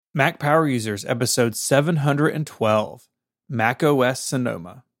Mac Power Users, episode 712, macOS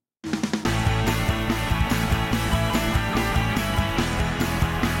Sonoma.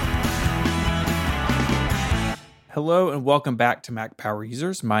 Hello and welcome back to Mac Power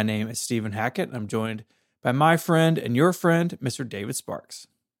Users. My name is Stephen Hackett, and I'm joined by my friend and your friend, Mr. David Sparks.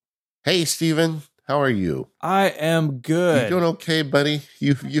 Hey, Stephen. How are you? I am good. You doing okay, buddy?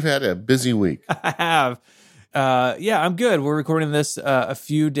 You've had a busy week. I have. I'm good. We're recording this a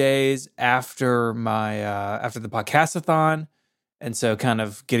few days after the podcastathon, and so kind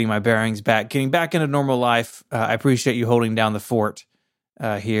of getting my bearings back, getting back into normal life. I appreciate you holding down the fort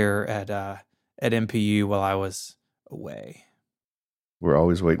here at MPU while I was away. We're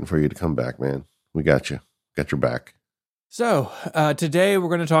always waiting for you to come back, man. We got you. Got your back. So today we're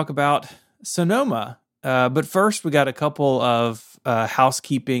going to talk about Sonoma, but first we got a couple of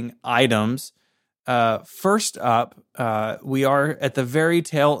housekeeping items. First up, we are at the very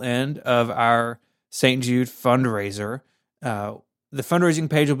tail end of our St. Jude fundraiser. The fundraising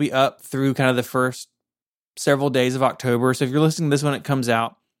page will be up through kind of the first several days of October. So if you're listening to this when it comes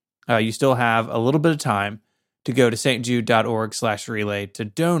out, you still have a little bit of time to go to stjude.org/relay to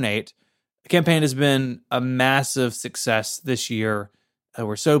donate. The campaign has been a massive success this year.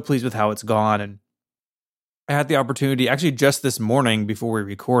 We're so pleased with how it's gone. And I had the opportunity, actually just this morning before we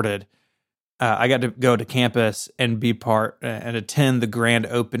recorded, I got to go to campus and be part and attend the grand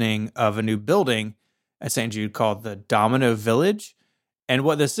opening of a new building at St. Jude called the Domino Village. And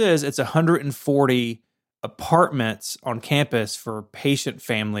what this is, it's 140 apartments on campus for patient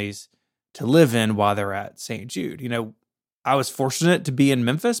families to live in while they're at St. Jude. You know, I was fortunate to be in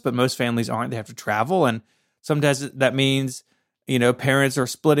Memphis, but most families aren't. They have to travel. And sometimes that means, you know, parents are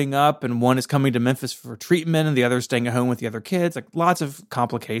splitting up and one is coming to Memphis for treatment and the other is staying at home with the other kids. Like lots of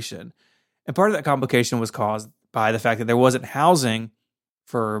complication. And part of that complication was caused by the fact that there wasn't housing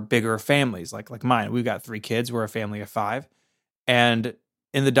for bigger families like mine. We've got 3 kids. We're a family of 5. And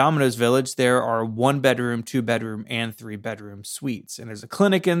in the Domino's Village, there are 1-bedroom, 2-bedroom, and 3-bedroom suites. And there's a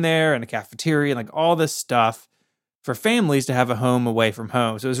clinic in there and a cafeteria and like all this stuff for families to have a home away from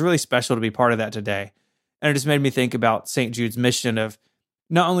home. So it was really special to be part of that today. And it just made me think about St. Jude's mission of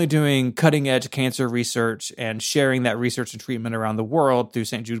not only doing cutting-edge cancer research and sharing that research and treatment around the world through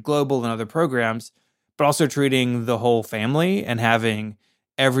St. Jude Global and other programs, but also treating the whole family and having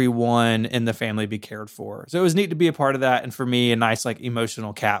everyone in the family be cared for. So it was neat to be a part of that, and for me, a nice like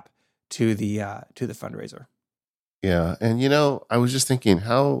emotional cap to the fundraiser. Yeah, and you know, I was just thinking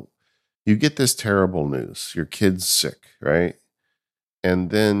how you get this terrible news. Your kid's sick, right? And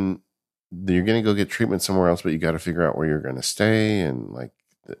then you're going to go get treatment somewhere else, but you got to figure out where you're going to stay. And like,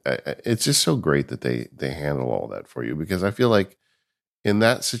 it's just so great that they handle all that for you, because I feel like in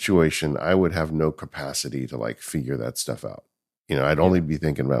that situation, I would have no capacity to like figure that stuff out. You know, I'd only be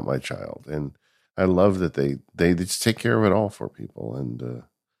thinking about my child. And I love that they just take care of it all for people. And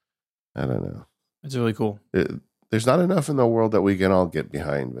I don't know. It's really cool. There's not enough in the world that we can all get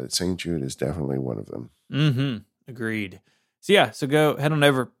behind, but St. Jude is definitely one of them. Mm-hmm. Agreed. So go head on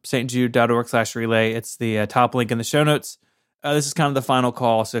over stjude.org/relay. It's the top link in the show notes. This is kind of the final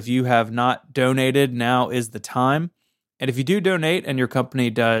call. So if you have not donated, now is the time. And if you do donate and your company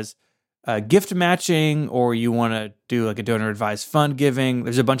does gift matching, or you want to do like a donor advised fund giving,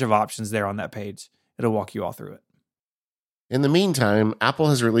 there's a bunch of options there on that page. It'll walk you all through it. In the meantime, Apple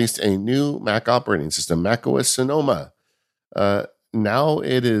has released a new Mac operating system, macOS Sonoma. Now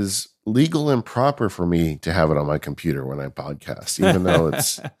it is legal and proper for me to have it on my computer when I podcast, even though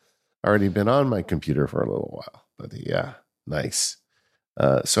it's already been on my computer for a little while. But yeah, nice.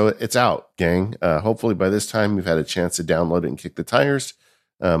 So it's out, gang. Hopefully by this time you've had a chance to download it and kick the tires.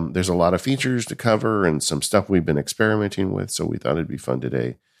 There's a lot of features to cover and some stuff we've been experimenting with. So we thought it'd be fun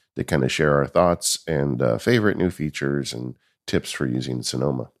today to kind of share our thoughts and favorite new features and tips for using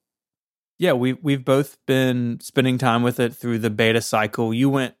Sonoma. Yeah, we've both been spending time with it through the beta cycle. You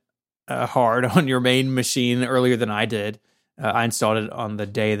went hard on your main machine earlier than I did. I installed it on the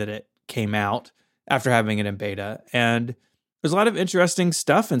day that it came out after having it in beta. And there's a lot of interesting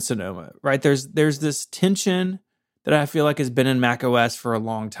stuff in Sonoma, right? There's this tension that I feel like has been in macOS for a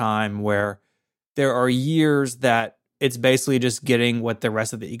long time, where there are years that it's basically just getting what the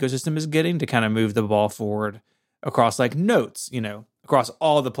rest of the ecosystem is getting to kind of move the ball forward across like notes, you know, across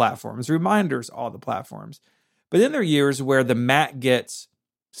all the platforms, reminders, all the platforms. But then there are years where the Mac gets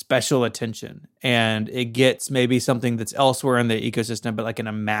special attention and it gets maybe something that's elsewhere in the ecosystem, but like in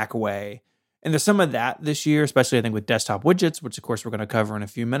a Mac way. And there's some of that this year, especially I think with desktop widgets, which of course we're going to cover in a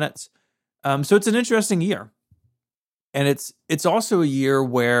few minutes. So it's an interesting year. And it's also a year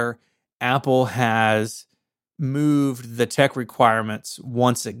where Apple has moved the tech requirements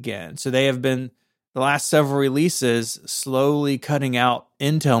once again. So they have been, the last several releases, slowly cutting out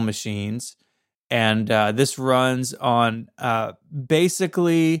Intel machines. And this runs on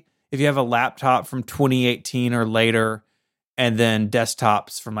basically, if you have a laptop from 2018 or later, and then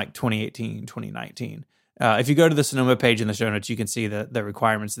desktops from like 2018, 2019. If you go to the Sonoma page in the show notes, you can see the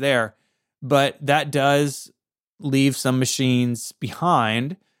requirements there. But that does leave some machines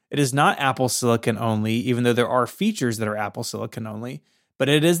behind. It is not Apple Silicon only, even though there are features that are Apple Silicon only. But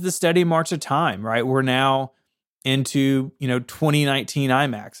it is the steady march of time, right? We're now into 2019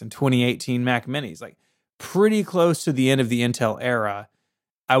 iMacs and 2018 Mac Minis, like pretty close to the end of the Intel era.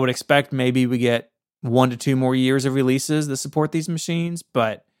 I would expect maybe we get 1 to 2 more years of releases that support these machines,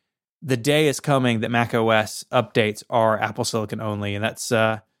 but the day is coming that macOS updates are Apple Silicon only, and that's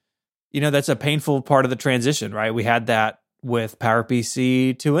that's a painful part of the transition, right? We had that with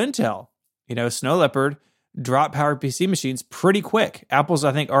PowerPC to Intel. Snow Leopard dropped PowerPC machines pretty quick. Apple's,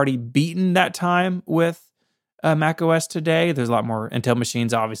 I think, already beaten that time with macOS today. There's a lot more Intel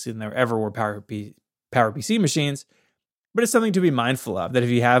machines, obviously, than there ever were PowerPC machines, but it's something to be mindful of, that if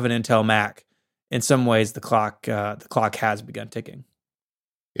you have an Intel Mac, in some ways, the clock has begun ticking.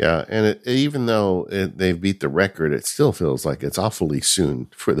 Yeah, and even though they've beat the record, it still feels like it's awfully soon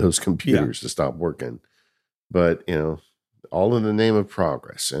for those computers to stop working. But, all in the name of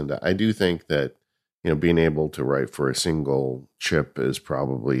progress. And I do think that, being able to write for a single chip is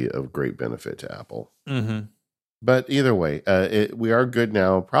probably of great benefit to Apple. Mm-hmm. But either way, we are good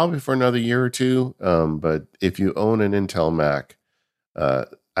now, probably for another year or two. But if you own an Intel Mac,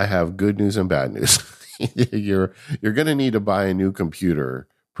 I have good news and bad news. You're going to need to buy a new computer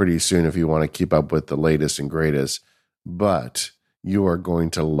pretty soon if you want to keep up with the latest and greatest. But you are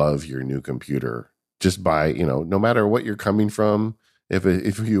going to love your new computer. Just buy, no matter what you're coming from. If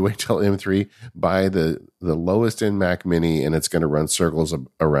you wait till M3, buy the lowest end Mac Mini, and it's going to run circles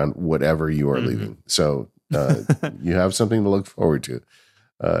around whatever you are leaving. So you have something to look forward to.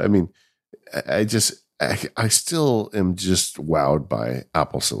 I still am just wowed by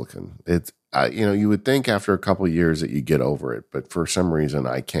Apple Silicon. You would think after a couple of years that you get over it, but for some reason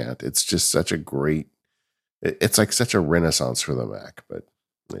I can't. It's just such a great, it's like such a renaissance for the Mac. But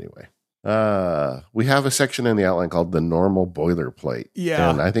anyway, we have a section in the outline called the normal boilerplate. Yeah.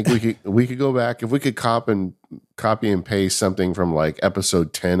 And I think we could go back, if we could copy and paste something from like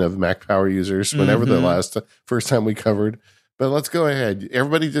episode 10 of Mac Power Users, whenever the first time we covered. But let's go ahead.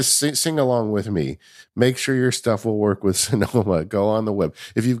 Everybody just sing along with me. Make sure your stuff will work with Sonoma. Go on the web.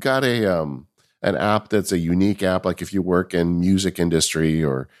 If you've got an app that's a unique app, like if you work in music industry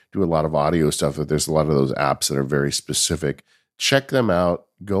or do a lot of audio stuff, there's a lot of those apps that are very specific. Check them out.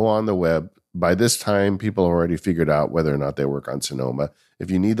 Go on the web. By this time, people have already figured out whether or not they work on Sonoma.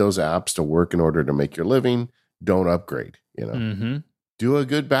 If you need those apps to work in order to make your living, don't upgrade. Do a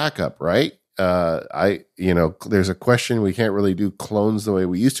good backup, right? There's a question. We can't really do clones the way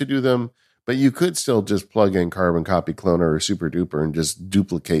we used to do them, but you could still just plug in Carbon Copy Cloner or Super Duper and just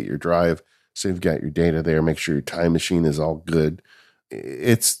duplicate your drive. So you've got your data there. Make sure your time machine is all good.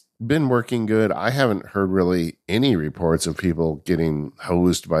 It's been working good. I haven't heard really any reports of people getting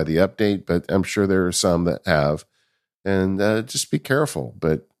hosed by the update, but I'm sure there are some that have. And just be careful.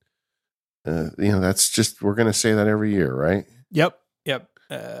 But, that's just, we're going to say that every year, right? Yep.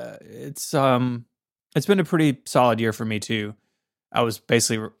 It's been a pretty solid year for me too. I was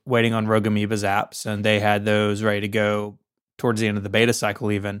basically waiting on Rogue Amoeba's apps, and they had those ready to go towards the end of the beta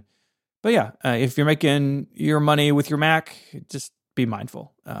cycle even. But yeah, if you're making your money with your Mac, just be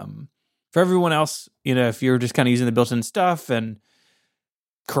mindful. For everyone else, if you're just kind of using the built-in stuff and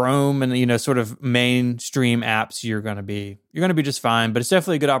Chrome and sort of mainstream apps, you're gonna be just fine. But it's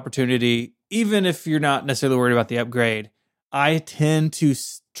definitely a good opportunity, even if you're not necessarily worried about the upgrade. I tend to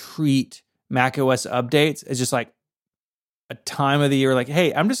treat macOS updates as just like a time of the year, like,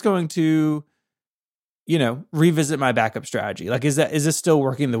 hey, I'm just going to, revisit my backup strategy. Like, is this still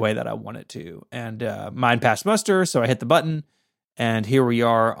working the way that I want it to? And mine passed muster, so I hit the button, and here we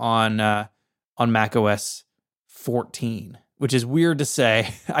are on macOS 14, which is weird to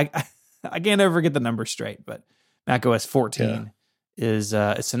say. I can't ever get the number straight, but macOS 14 is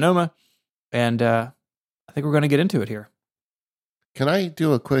Sonoma, and I think we're going to get into it here. Can I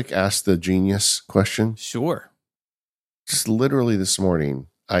do a quick Ask the Genius question? Sure. Just literally this morning,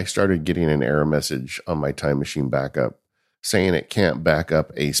 I started getting an error message on my Time Machine backup saying it can't back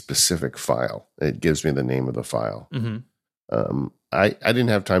up a specific file. It gives me the name of the file. Mm-hmm. I didn't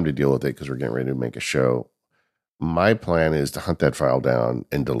have time to deal with it because we're getting ready to make a show. My plan is to hunt that file down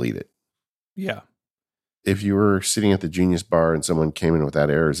and delete it. Yeah. If you were sitting at the Genius bar and someone came in with that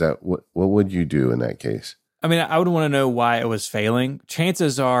error, what would you do in that case? I mean, I would want to know why it was failing.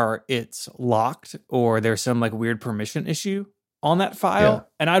 Chances are it's locked or there's some like weird permission issue on that Yeah. file.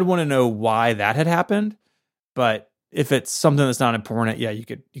 And I'd want to know why that had happened. But if it's something that's not important, yeah, you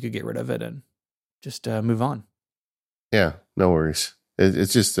could get rid of it and just move on. Yeah, no worries.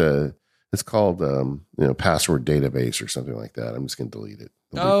 It's just it's called password database or something like that. I'm just gonna delete it.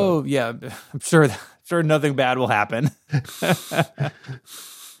 Oh yeah, I'm sure nothing bad will happen.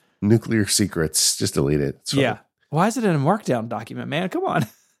 Nuclear secrets, just delete it. It's fine. Yeah. Why is it in a markdown document, man? Come on.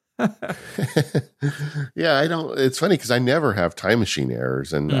 Yeah, I don't. It's funny because I never have time machine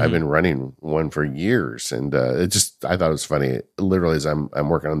errors, and I've been running one for years. And I thought it was funny. Literally, as I'm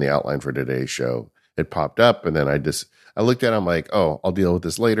working on the outline for today's show, it popped up, and then I looked at it. I'm like, oh, I'll deal with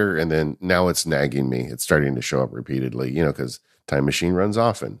this later. And then now it's nagging me. It's starting to show up repeatedly, because time machine runs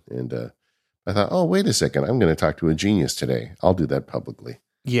often. And I thought, oh, wait a second, I'm going to talk to a genius today. I'll do that publicly.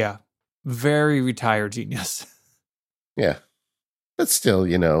 Yeah. Very retired genius. Yeah. But still,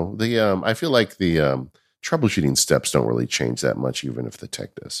 I feel like the troubleshooting steps don't really change that much, even if the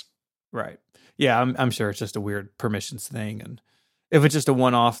tech does. Right. Yeah, I'm sure it's just a weird permissions thing. And if it's just a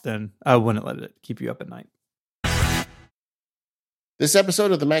one-off, then I wouldn't let it keep you up at night. This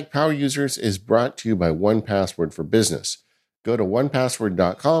episode of the Mac Power Users is brought to you by 1Password for Business. Go to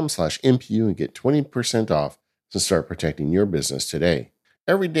onepassword.com/MPU and get 20% off to start protecting your business today.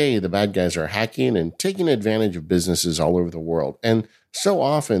 Every day, the bad guys are hacking and taking advantage of businesses all over the world. And so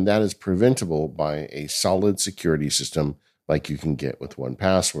often that is preventable by a solid security system like you can get with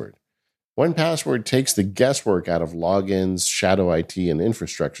 1Password. 1Password takes the guesswork out of logins, shadow IT, and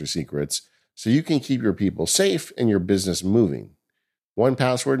infrastructure secrets so you can keep your people safe and your business moving.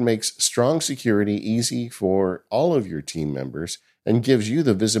 1Password makes strong security easy for all of your team members and gives you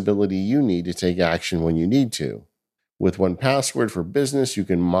the visibility you need to take action when you need to. With 1Password for Business, you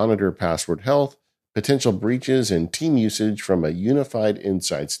can monitor password health, potential breaches, and team usage from a unified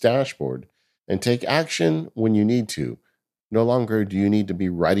insights dashboard and take action when you need to. No longer do you need to be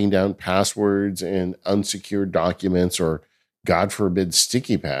writing down passwords in unsecured documents or, God forbid,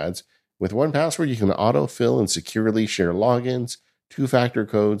 sticky pads. With 1Password, you can autofill and securely share logins, two-factor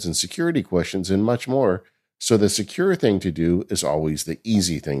codes, and security questions, and much more. So the secure thing to do is always the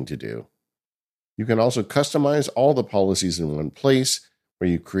easy thing to do. You can also customize all the policies in one place, where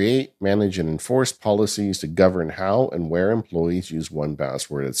you create, manage, and enforce policies to govern how and where employees use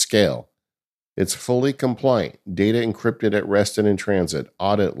 1Password at scale. It's fully compliant, data encrypted at rest and in transit,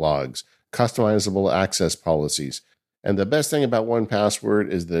 audit logs, customizable access policies. And the best thing about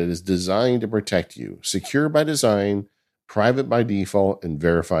 1Password is that it is designed to protect you, secure by design, private by default, and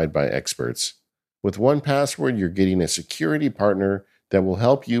verified by experts. With 1Password, you're getting a security partner that will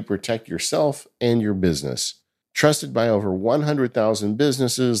help you protect yourself and your business. Trusted by over 100,000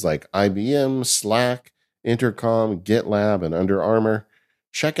 businesses like IBM, Slack, Intercom, GitLab, and Under Armour.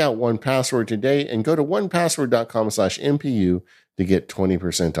 Check out 1Password today and go to onepassword.com/MPU to get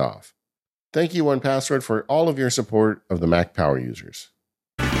 20% off. Thank you, 1Password, for all of your support of the Mac Power Users.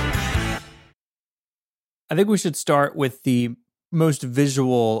 I think we should start with the most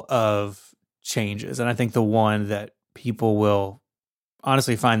visual of changes, and I think the one that people will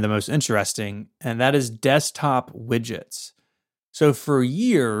honestly find the most interesting, and that is desktop widgets. So for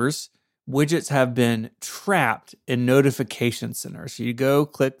years, widgets have been trapped in notification centers. So you go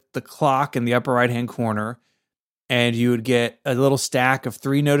click the clock in the upper right-hand corner, and you would get a little stack of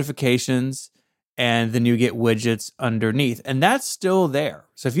 3 notifications, and then you get widgets underneath. And that's still there.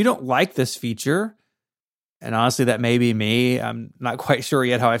 So if you don't like this feature, and honestly, that may be me, I'm not quite sure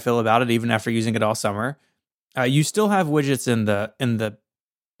yet how I feel about it, even after using it all summer. You still have widgets in the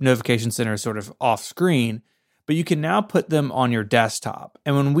notification center sort of off screen, but you can now put them on your desktop.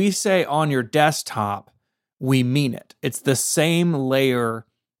 And when we say on your desktop, we mean it. It's the same layer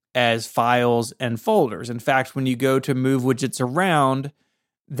as files and folders. In fact, when you go to move widgets around,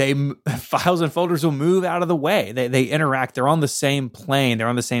 files and folders will move out of the way. They interact. They're on the same plane. They're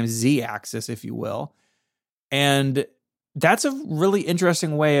on the same z-axis, if you will. And that's a really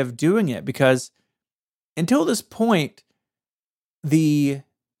interesting way of doing it, because until this point, the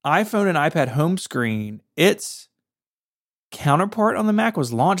iPhone and iPad home screen, its counterpart on the Mac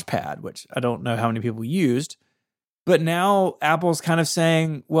was Launchpad, which I don't know how many people used. But now Apple's kind of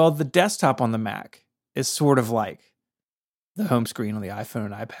saying, well, the desktop on the Mac is sort of like the home screen on the iPhone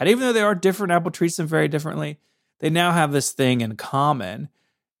and iPad. Even though they are different, Apple treats them very differently. They now have this thing in common.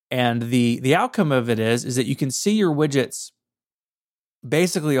 And the outcome of it is that you can see your widgets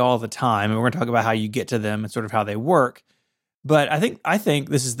basically all the time. And we're going to talk about how you get to them and sort of how they work. But I think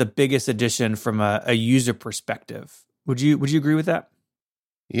this is the biggest addition from a user perspective. Would you agree with that?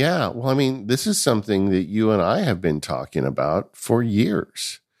 Yeah. Well, I mean, this is something that you and I have been talking about for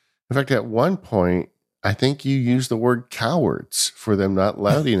years. In fact, at one point, I think you used the word cowards for them not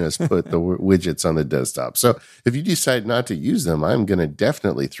letting us put the widgets on the desktop. So if you decide not to use them, I'm going to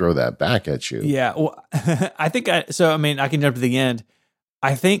definitely throw that back at you. Yeah. Well, I mean, I can jump to the end.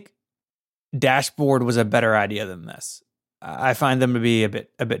 I think dashboard was a better idea than this. I find them to be a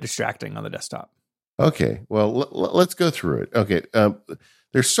bit distracting on the desktop. Okay. Well, let's go through it. Okay.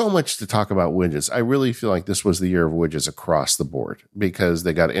 There's so much to talk about widgets. I really feel like this was the year of widgets across the board because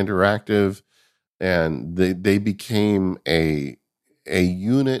they got interactive and they became a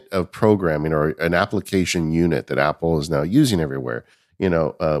unit of programming or an application unit that Apple is now using everywhere.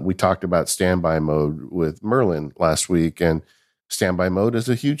 We talked about standby mode with Merlin last week, and standby mode is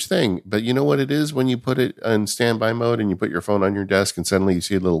a huge thing. But you know what it is when you put it in standby mode and you put your phone on your desk and suddenly you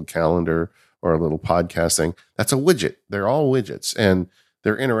see a little calendar or a little podcast thing? That's a widget. They're all widgets, and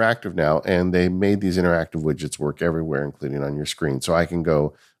they're interactive now. And they made these interactive widgets work everywhere, including on your screen. So I can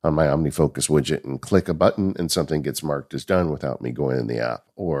go on my OmniFocus widget and click a button and something gets marked as done without me going in the app.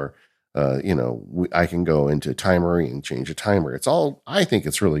 Or, I can go into Timery and change a timer. I think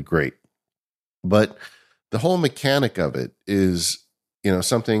it's really great. But the whole mechanic of it is,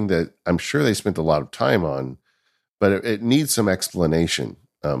 something that I'm sure they spent a lot of time on, but it needs some explanation.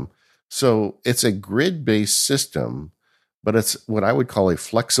 So it's a grid-based system, but it's what I would call a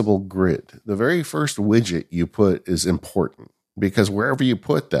flexible grid. The very first widget you put is important because wherever you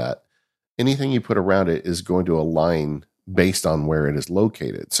put that, anything you put around it is going to align based on where it is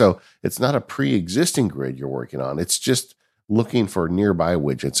located. So it's not a pre-existing grid you're working on. It's just looking for nearby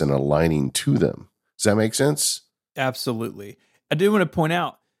widgets and aligning to them. Does that make sense? Absolutely. I do want to point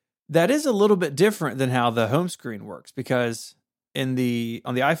out that is a little bit different than how the home screen works because on the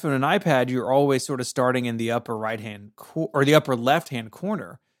iPhone and iPad, you're always sort of starting in the upper or the upper left-hand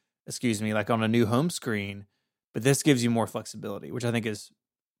corner, like on a new home screen. But this gives you more flexibility, which I think is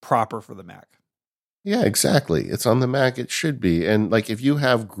proper for the Mac. Yeah, exactly. It's on the Mac. It should be. And like if you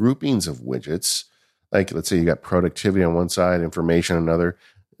have groupings of widgets, like let's say you got productivity on one side, information on another,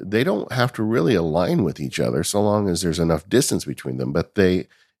 they don't have to really align with each other so long as there's enough distance between them. But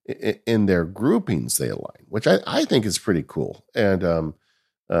in their groupings, they align, which I think is pretty cool. And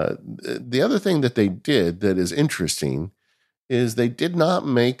the other thing that they did that is interesting is they did not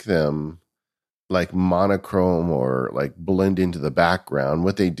make them like monochrome or like blend into the background.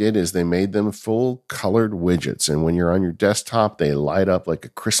 What they did is they made them full colored widgets. And when you're on your desktop, they light up like a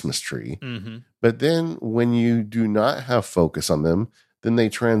Christmas tree. Mm-hmm. But then when you do not have focus on them, then they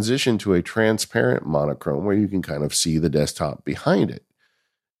transition to a transparent monochrome where you can kind of see the desktop behind it.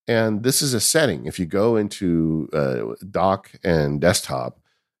 And this is a setting. If you go into dock and desktop,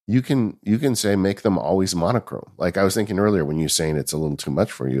 you can say make them always monochrome. Like I was thinking earlier when you were saying it's a little too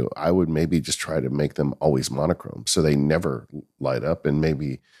much for you, I would maybe just try to make them always monochrome so they never light up and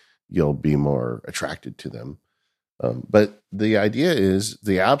maybe you'll be more attracted to them. But the idea is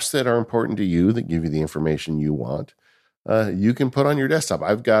the apps that are important to you that give you the information you want, you can put on your desktop.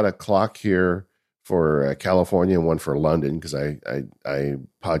 I've got a clock here for California and one for London because I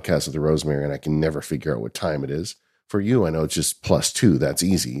podcast with the Rosemary and I can never figure out what time it is. For you, I know it's just +2. That's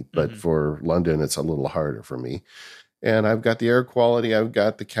easy. But for London, it's a little harder for me. And I've got the air quality. I've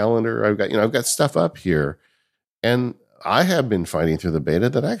got the calendar. I've got stuff up here. And I have been finding through the beta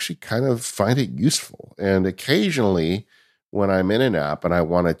that I actually kind of find it useful. And occasionally when I'm in an app and I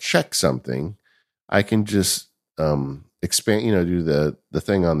want to check something, I can just expand, do the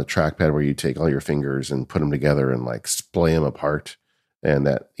thing on the trackpad where you take all your fingers and put them together and like splay them apart. And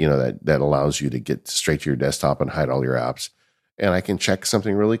that allows you to get straight to your desktop and hide all your apps. And I can check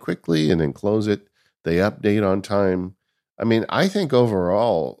something really quickly and then close it. They update on time. I mean, I think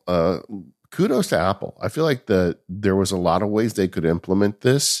overall, kudos to Apple. I feel like there was a lot of ways they could implement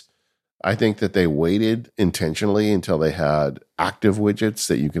this. I think that they waited intentionally until they had active widgets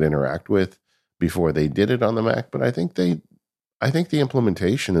that you could interact with before they did it on the Mac. But I think the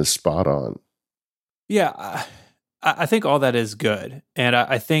implementation is spot on. Yeah. I think all that is good. And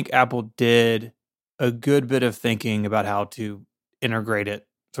I think Apple did a good bit of thinking about how to integrate it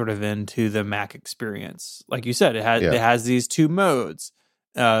sort of into the Mac experience. Like you said, it has these two modes.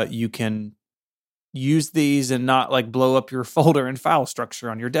 You can use these and not like blow up your folder and file structure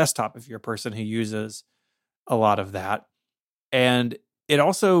on your desktop if you're a person who uses a lot of that. And it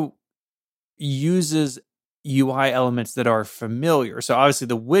also uses UI elements that are familiar. So obviously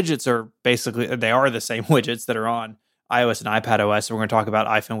the widgets they are the same widgets that are on iOS and iPadOS. So we're going to talk about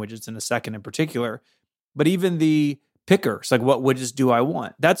iPhone widgets in a second in particular. But even the pickers, like what widgets do I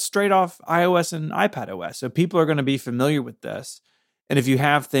want? That's straight off iOS and iPadOS. So people are going to be familiar with this. And if you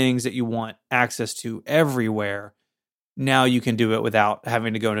have things that you want access to everywhere, now you can do it without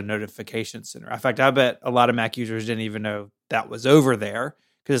having to go into notification center. In fact, I bet a lot of Mac users didn't even know that was over there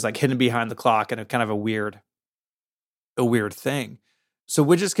because it's like hidden behind the clock and a kind of a weird thing. So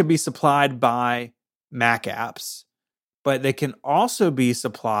widgets can be supplied by Mac apps, but they can also be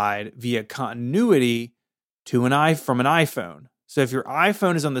supplied via continuity to from an iPhone. So if your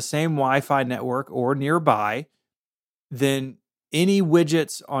iPhone is on the same Wi-Fi network or nearby, then any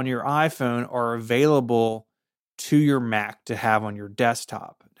widgets on your iPhone are available to your Mac to have on your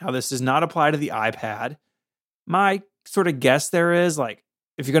desktop. Now, this does not apply to the iPad. My sort of guess there is, like,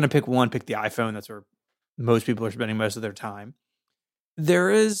 if you're going to pick one, pick the iPhone. That's where most people are spending most of their time. There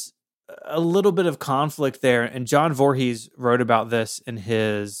is a little bit of conflict there, and John Voorhees wrote about this in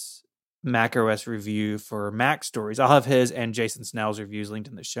his macOS review for Mac Stories. I'll have his and Jason Snell's reviews linked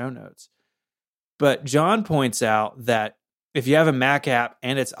in the show notes. But John points out that if you have a Mac app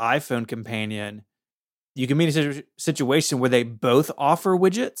and its iPhone companion, you can be in a situation where they both offer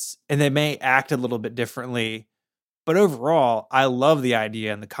widgets and they may act a little bit differently. But overall, I love the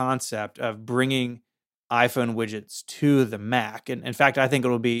idea and the concept of bringing iPhone widgets to the Mac. And in fact, I think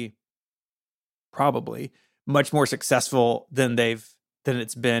it'll be probably much more successful than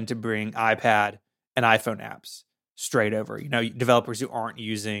it's been to bring iPad and iPhone apps straight over. You know, developers who aren't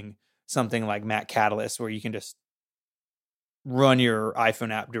using something like Mac Catalyst, where you can just run your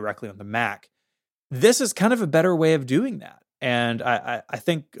iPhone app directly on the Mac. This is kind of a better way of doing that. And I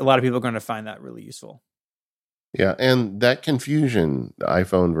think a lot of people are going to find that really useful. Yeah, and that confusion, the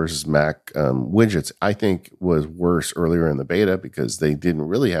iPhone versus Mac widgets, I think was worse earlier in the beta because they didn't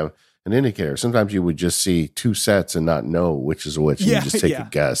really have an indicator. Sometimes you would just see two sets and not know which is which, and you just take a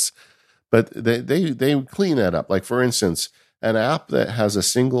guess. But they clean that up. Like, for instance, an app that has a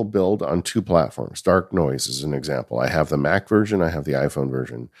single build on two platforms. Dark Noise is an example. I have the Mac version. I have the iPhone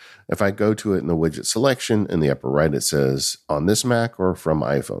version. If I go to it in the widget selection, in the upper right, it says on this Mac or from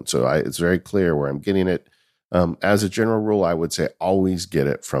iPhone. So it's very clear where I'm getting it. As a general rule, I would say always get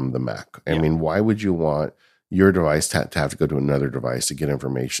it from the Mac. I mean, why would you want your device to have to go to another device to get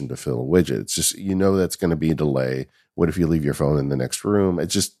information to fill a widget? It's just, that's going to be a delay. What if you leave your phone in the next room? I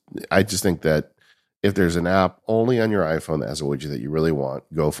just think that if there's an app only on your iPhone that has a widget that you really want,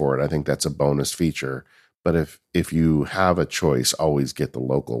 go for it. I think that's a bonus feature. But if you have a choice, always get the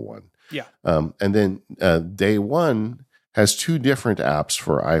local one. Yeah. And then Day One has two different apps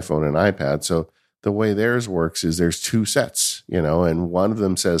for iPhone and iPad. So the way theirs works is there's two sets, and one of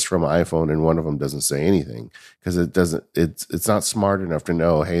them says from iPhone and one of them doesn't say anything because it's not smart enough to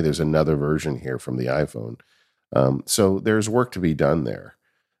know, hey, there's another version here from the iPhone. So there's work to be done there.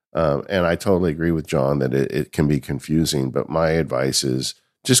 And I totally agree with John that it can be confusing, but my advice is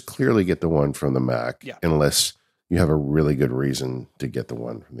just clearly get the one from the Mac, unless you have a really good reason to get the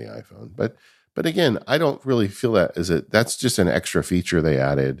one from the iPhone. But again, I don't really feel that's just an extra feature they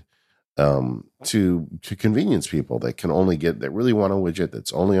added to convenience people that really want a widget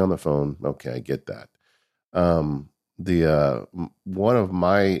that's only on the phone. Okay, I get that. One of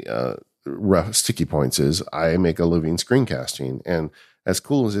my rough sticky points is I make a living screencasting, and as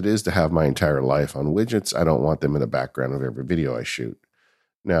cool as it is to have my entire life on widgets, I don't want them in the background of every video I shoot.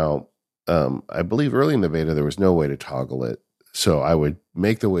 Now, I believe early in the beta, there was no way to toggle it. So I would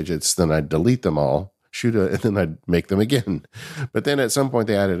make the widgets, then I'd delete them all, and then I'd make them again. But then at some point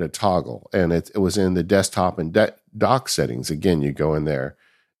they added a toggle, and it was in the desktop and dock settings. Again, you go in there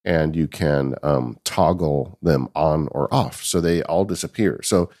and you can toggle them on or off. So they all disappear.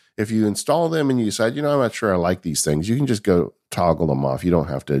 So if you install them and you decide, I'm not sure I like these things, you can just go toggle them off. You don't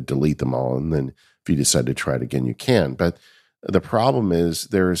have to delete them all. And then if you decide to try it again, you can. But the problem is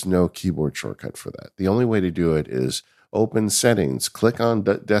there is no keyboard shortcut for that. The only way to do it is open settings, click on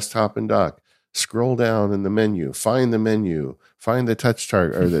desktop and dock, scroll down in the menu, find the touch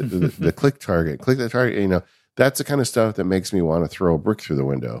target or the click target, click the target. That's the kind of stuff that makes me want to throw a brick through the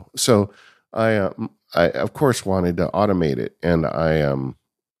window. So I of course wanted to automate it, and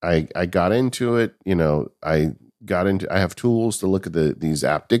I got into it. I have tools to look at these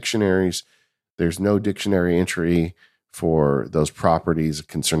app dictionaries. There's no dictionary entry for those properties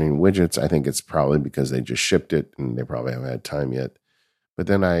concerning widgets. I think it's probably because they just shipped it and they probably haven't had time yet. But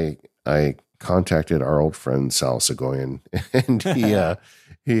then I contacted our old friend Sal Segoyan, and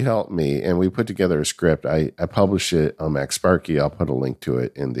he helped me, and we put together a script. I published it on MacSparky. I'll put a link to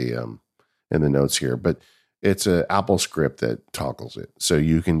it in the notes here. But it's an Apple script that toggles it, so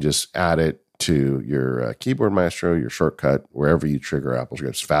you can just add it to your Keyboard Maestro, your shortcut, wherever you trigger Apple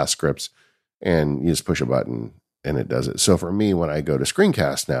scripts, fast scripts, and you just push a button and it does it. So for me, when I go to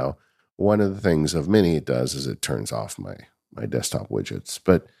screencast now, one of the things of many it does is it turns off my my desktop widgets.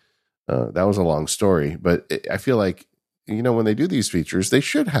 But that was a long story. But I feel like, when they do these features, they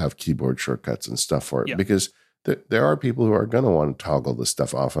should have keyboard shortcuts and stuff for it, Yeah. because there are people who are going to want to toggle this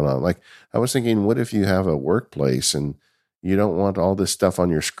stuff off and on. Like, I was thinking, what if you have a workplace and you don't want all this stuff on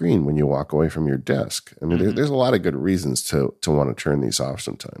your screen when you walk away from your desk? I mean, there's a lot of good reasons to want to turn these off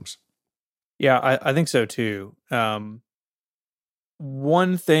sometimes. Yeah, I think so too.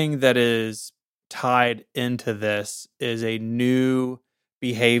 One thing that is tied into this is a new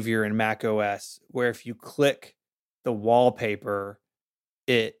behavior in macOS where if you click the wallpaper,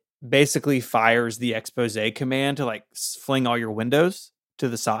 it basically fires the expose command to like fling all your windows to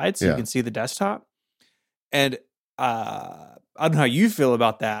the side so you can see the desktop. And I don't know how you feel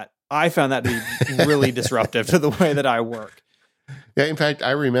about that. I found that to be really disruptive to the way that I work. Yeah, in fact,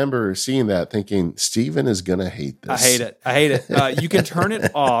 I remember seeing that thinking, Steven is going to hate this. I hate it. You can turn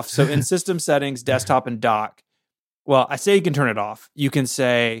it off. So in system settings, desktop and dock, well, I say you can turn it off. You can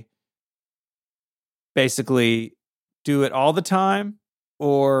say basically do it all the time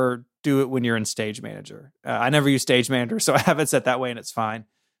or do it when you're in Stage Manager. I never use Stage Manager, so I have it set that way and it's fine.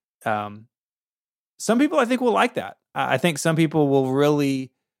 Some people I think will like that. I think some people will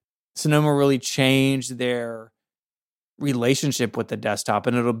Sonoma really change their relationship with the desktop,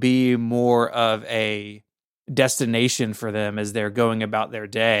 and it'll be more of a destination for them as they're going about their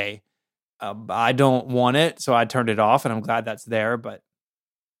day. I don't want it, so I turned it off, and I'm glad that's there. But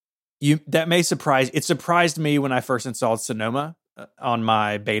that may surprise. It surprised me when I first installed Sonoma on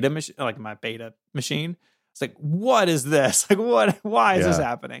my beta machine, like my beta machine. It's like, what is this? Like, what? Why is this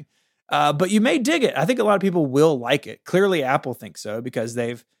happening? But you may dig it. I think a lot of people will like it. Clearly, Apple thinks so because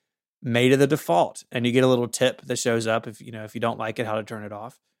they've made it the default, and you get a little tip that shows up if you don't like it, how to turn it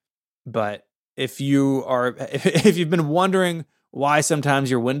off. But if you've been wondering why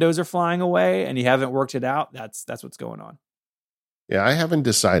sometimes your windows are flying away and you haven't worked it out, that's what's going on. Yeah, I haven't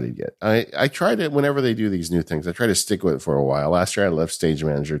decided yet. I tried it whenever they do these new things. I try to stick with it for a while. Last year I left Stage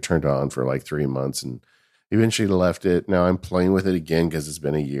Manager, turned on for like 3 months, and eventually left it. Now I'm playing with it again because it's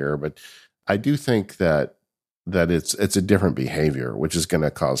been a year. But I do think that it's a different behavior, which is going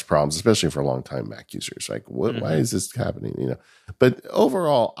to cause problems, especially for long-time Mac users. Like, why is this happening? But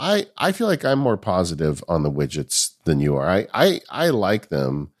overall, I feel like I'm more positive on the widgets than you are. I like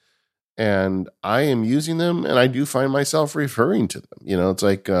them, and I am using them, and I do find myself referring to them. It's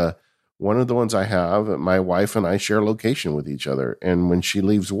like one of the ones I have. My wife and I share location with each other, and when she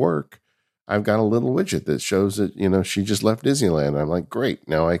leaves work, I've got a little widget that shows that, she just left Disneyland. I'm like, great.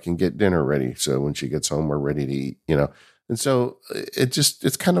 Now I can get dinner ready. So when she gets home, we're ready to eat, And so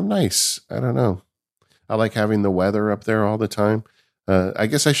it's kind of nice. I don't know. I like having the weather up there all the time. I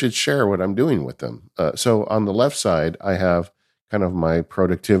guess I should share what I'm doing with them. So on the left side, I have kind of my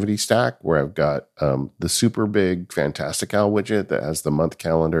productivity stack where I've got the super big Fantastical widget that has the month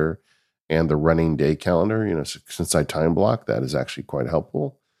calendar and the running day calendar. Since I time block, that is actually quite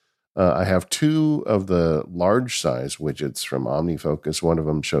helpful. I have 2 of the large size widgets from OmniFocus. One of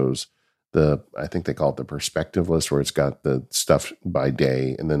them shows I think they call it the perspective list, where it's got the stuff by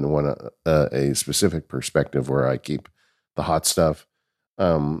day, and then a specific perspective where I keep the hot stuff.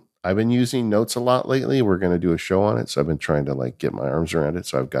 I've been using Notes a lot lately. We're going to do a show on it, so I've been trying to get my arms around it.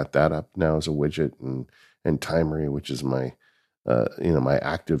 So I've got that up now as a widget, and Timery, which is my my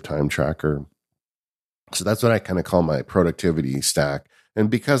active time tracker. So that's what I kind of call my productivity stack. And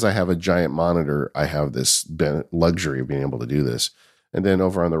because I have a giant monitor, I have this luxury of being able to do this. And then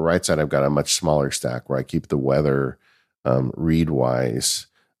over on the right side, I've got a much smaller stack where I keep the weather, Readwise,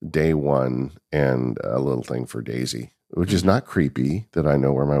 Day One, and a little thing for Daisy, which is not creepy that I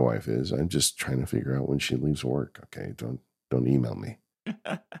know where my wife is. I'm just trying to figure out when she leaves work. Okay, don't email me.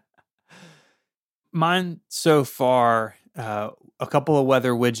 Mine so far, a couple of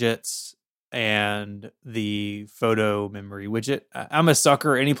weather widgets and the photo memory widget. I'm a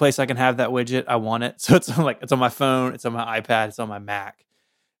sucker. Any place I can have that widget, I want it. So it's on my phone, it's on my iPad, it's on my Mac.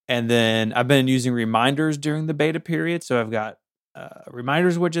 And then I've been using reminders during the beta period. So I've got a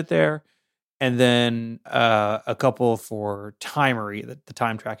reminders widget there. And then a couple for Timery, the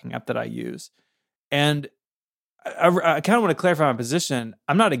time tracking app that I use. And I kind of want to clarify my position.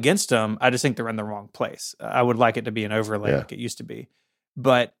 I'm not against them. I just think they're in the wrong place. I would like it to be an overlay like it used to be.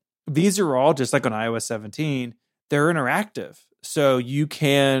 But these are all, just like on iOS 17, they're interactive. So you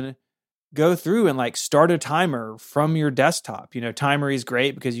can go through and start a timer from your desktop. Timery is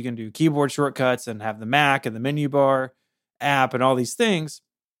great because you can do keyboard shortcuts and have the Mac and the menu bar app and all these things.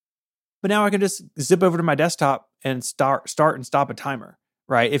 But now I can just zip over to my desktop and start and stop a timer,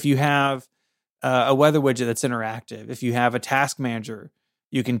 right? If you have a weather widget that's interactive, if you have a task manager,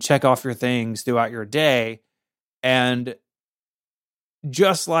 you can check off your things throughout your day. And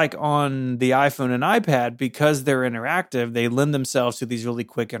just like on the iPhone and iPad, because they're interactive, they lend themselves to these really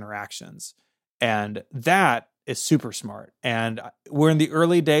quick interactions. And that is super smart. And we're in the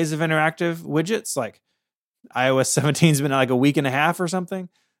early days of interactive widgets. Like iOS 17's been like a week and a half or something.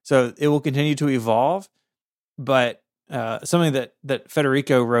 So it will continue to evolve. But something that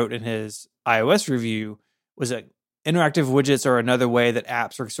Federico wrote in his iOS review was that interactive widgets are another way that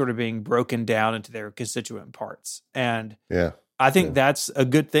apps are sort of being broken down into their constituent parts. And I think that's a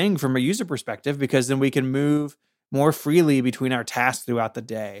good thing from a user perspective, because then we can move more freely between our tasks throughout the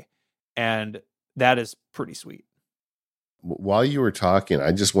day. And that is pretty sweet. While you were talking,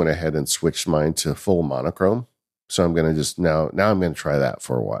 I just went ahead and switched mine to full monochrome. So I'm going to just now I'm going to try that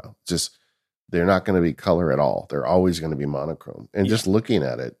for a while. Just, they're not going to be color at all. They're always going to be monochrome. And just looking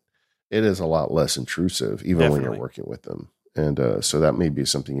at it, it is a lot less intrusive, even when you're working with them. And so that may be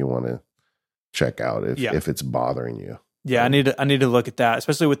something you want to check out if it's bothering you. Yeah, I need to look at that,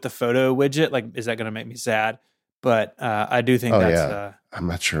 especially with the photo widget. Like, is that going to make me sad? But I do think that's... I'm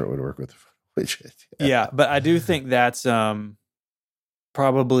not sure it would work with the photo widget. Yeah, but I do think that's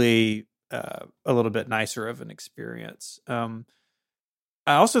probably a little bit nicer of an experience. I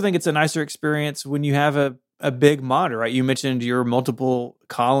also think it's a nicer experience when you have a big monitor, right? You mentioned your multiple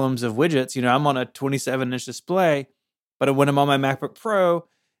columns of widgets. I'm on a 27-inch display, but when I'm on my MacBook Pro,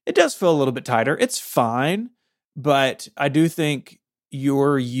 it does feel a little bit tighter. It's fine. But I do think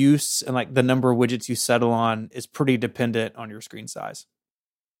your use and like the number of widgets you settle on is pretty dependent on your screen size.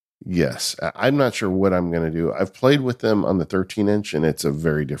 Yes. I'm not sure what I'm going to do. I've played with them on the 13-inch and it's a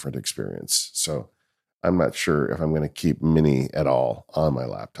very different experience. So I'm not sure if I'm going to keep Mini at all on my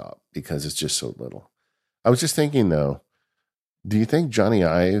laptop because it's just so little. I was just thinking though, do you think Johnny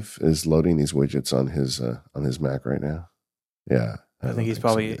Ive is loading these widgets on his Mac right now? Yeah. I think he's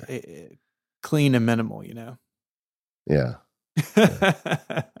probably clean and minimal, Yeah.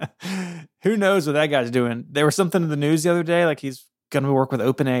 Who knows what that guy's doing? There was something in the news the other day, like he's going to work with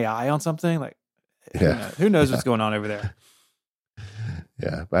OpenAI on something. Like, who knows what's going on over there?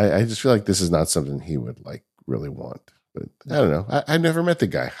 Yeah, but I just feel like this is not something he would like really want. But I don't know. I never met the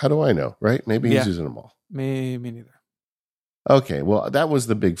guy. How do I know? Right? Maybe he's using them all. Me neither. Okay, well, that was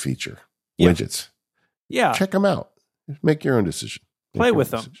the big feature. Widgets. Yeah. Check them out. Make your own decision. Play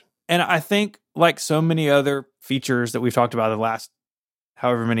with them. And I think, like so many other features that we've talked about the last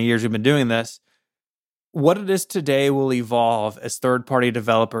however many years we've been doing this, what it is today will evolve as third-party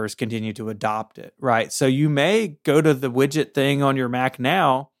developers continue to adopt it, right? So you may go to the widget thing on your Mac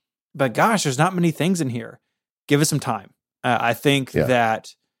now, but gosh, there's not many things in here. Give it some time. I think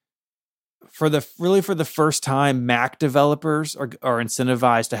that for the first time, Mac developers are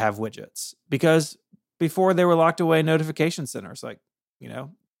incentivized to have widgets, because before they were locked away notification centers, like,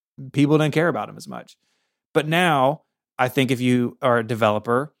 people didn't care about them as much. But now, I think if you are a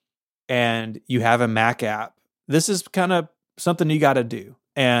developer and you have a Mac app, this is kind of something you got to do.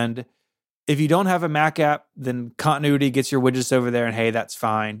 And if you don't have a Mac app, then continuity gets your widgets over there, and hey, that's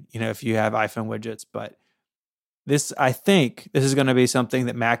fine, if you have iPhone widgets. But I think this is going to be something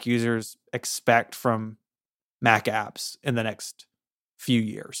that Mac users expect from Mac apps in the next few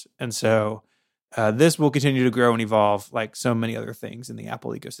years. And so this will continue to grow and evolve like so many other things in the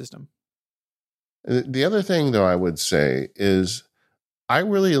Apple ecosystem. The other thing, though, I would say is I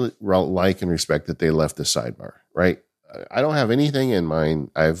really like and respect that they left the sidebar, right? I don't have anything in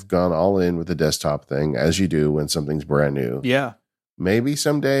mind. I've gone all in with the desktop thing, as you do when something's brand new. Yeah. Maybe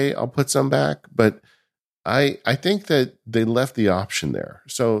someday I'll put some back, but I think that they left the option there.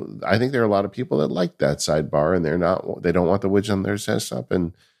 So I think there are a lot of people that like that sidebar, and they don't want the widget on their desktop.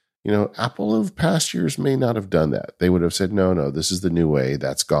 And, Apple of past years may not have done that. They would have said, no, this is the new way.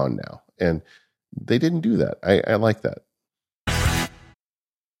 That's gone now. And they didn't do that. I like that.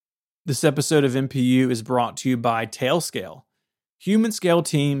 This episode of MPU is brought to you by Tailscale. Human scale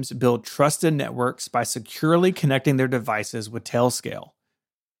teams build trusted networks by securely connecting their devices with Tailscale.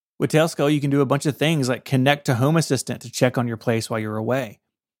 With Tailscale, you can do a bunch of things like connect to Home Assistant to check on your place while you're away.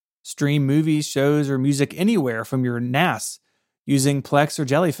 Stream movies, shows, or music anywhere from your NAS using Plex or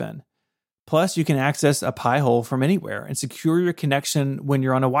Jellyfin. Plus, you can access a Pi-hole from anywhere and secure your connection when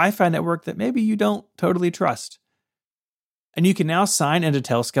you're on a Wi-Fi network that maybe you don't totally trust. And you can now sign into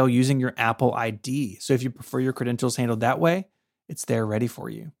Tailscale using your Apple ID. So if you prefer your credentials handled that way, it's there ready for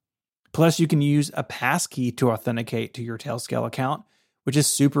you. Plus, you can use a passkey to authenticate to your Tailscale account, which is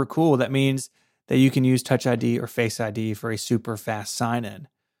super cool. That means that you can use Touch ID or Face ID for a super fast sign-in.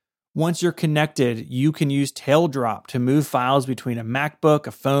 Once you're connected, you can use TailDrop to move files between a MacBook,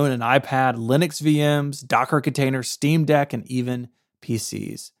 a phone, an iPad, Linux VMs, Docker containers, Steam Deck, and even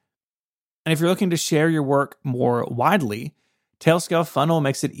PCs. And if you're looking to share your work more widely, Tailscale Funnel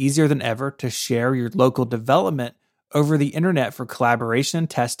makes it easier than ever to share your local development over the internet for collaboration,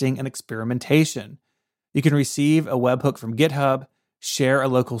 testing, and experimentation. You can receive a webhook from GitHub, share a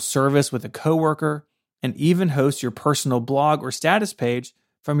local service with a coworker, and even host your personal blog or status page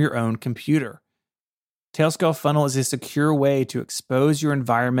from your own computer. Tailscale Funnel is a secure way to expose your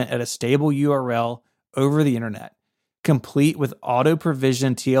environment at a stable URL over the internet, complete with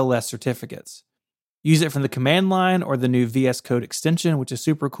auto-provisioned TLS certificates. Use it from the command line or the new VS Code extension, which is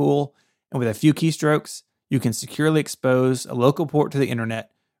super cool, and with a few keystrokes, you can securely expose a local port to the internet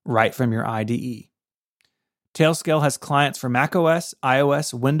right from your IDE. Tailscale has clients for macOS,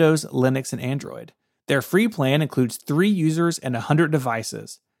 iOS, Windows, Linux, and Android. Their free plan includes 3 users and 100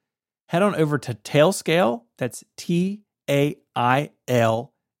 devices. Head on over to Tailscale, that's Tailscale,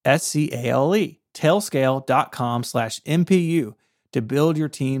 tailscale.com/MPU to build your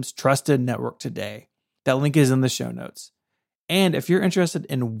team's trusted network today. That link is in the show notes. And if you're interested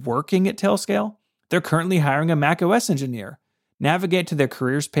in working at Tailscale, they're currently hiring a macOS engineer. Navigate to their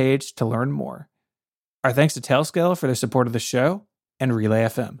careers page to learn more. Our thanks to Tailscale for their support of the show and Relay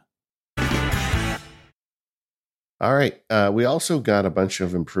FM. All right. We also got a bunch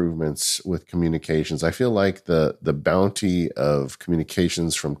of improvements with communications. I feel like the bounty of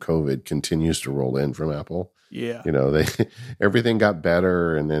communications from COVID continues to roll in from Apple. Yeah. Everything got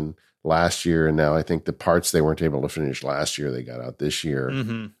better, and then last year, and now I think the parts they weren't able to finish last year, they got out this year.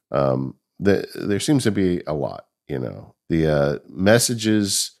 Mm-hmm. There seems to be a lot, the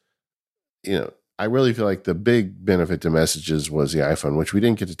messages, I really feel like the big benefit to messages was the iPhone, which we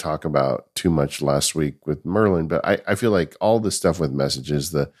didn't get to talk about too much last week with Merlin, but I feel like all the stuff with messages,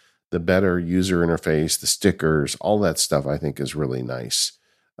 the better user interface, the stickers, all that stuff I think is really nice.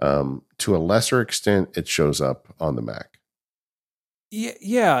 To a lesser extent, it shows up on the Mac.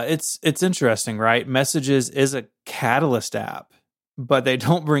 Yeah, it's interesting, right? Messages is a Catalyst app, but they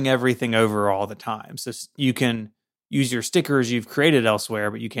don't bring everything over all the time. So you can use your stickers you've created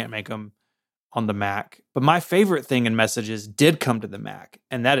elsewhere, but you can't make them on the Mac. But my favorite thing in messages did come to the Mac,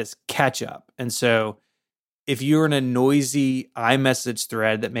 and that is catch up. And so if you're in a noisy iMessage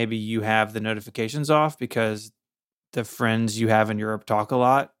thread that maybe you have the notifications off because the friends you have in Europe talk a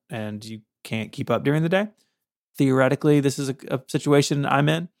lot and you can't keep up during the day, theoretically, this is a situation I'm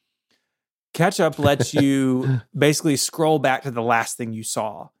in. Catch up lets you basically scroll back to the last thing you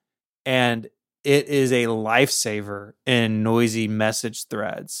saw. And it is a lifesaver in noisy message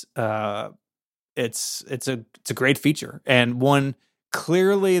threads. It's a great feature, and one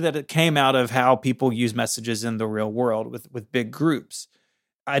clearly that it came out of how people use messages in the real world with big groups.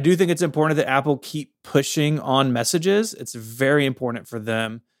 I do think it's important that Apple keep pushing on messages. It's very important for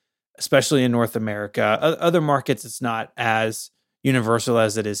them, especially in North America. Other markets, it's not as universal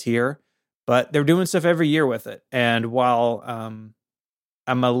as it is here, but they're doing stuff every year with it. And while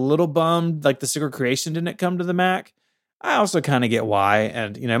I'm a little bummed like the sticker creation didn't come to the Mac, I also kind of get why,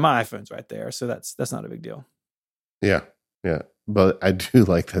 and my iPhone's right there, so that's not a big deal. Yeah. But I do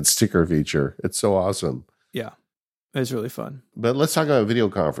like that sticker feature. It's so awesome. Yeah, it's really fun. But let's talk about video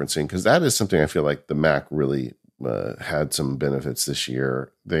conferencing, because that is something I feel like the Mac really had some benefits this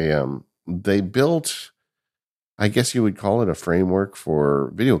year. They built, I guess you would call it a framework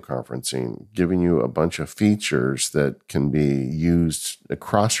for video conferencing, giving you a bunch of features that can be used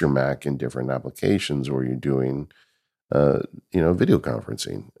across your Mac in different applications where you're doing video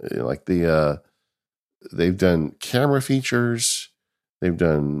conferencing. Like they've done camera features, they've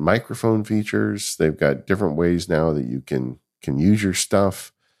done microphone features, they've got different ways now that you can use your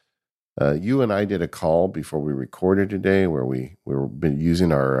stuff. You and I did a call before we recorded today where we were been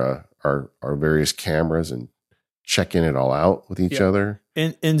using our various cameras and checking it all out with each other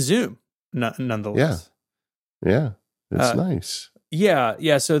in Zoom, nonetheless. Yeah, it's nice.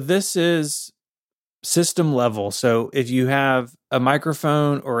 Yeah. So this is system level. So if you have a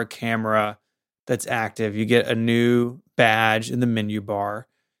microphone or a camera that's active, you get a new badge in the menu bar.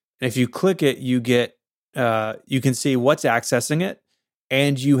 And if you click it, you get you can see what's accessing it,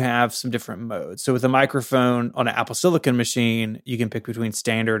 and you have some different modes. So with a microphone on an Apple Silicon machine, you can pick between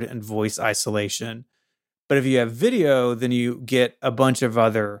standard and voice isolation. But if you have video, then you get a bunch of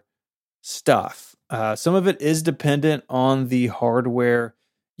other stuff. Some of it is dependent on the hardware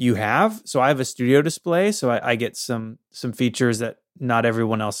you have. So I have a studio display, so I get some features that not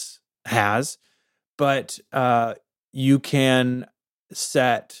everyone else has. But you can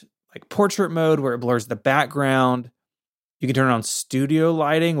set like portrait mode where it blurs the background. You can turn on studio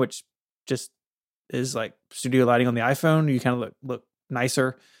lighting, which just is like studio lighting on the iPhone. You kind of look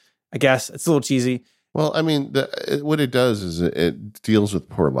nicer. I guess it's a little cheesy. Well, I mean, what it does is it deals with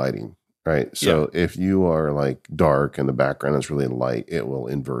poor lighting. right? So if you are like dark and the background is really light, it will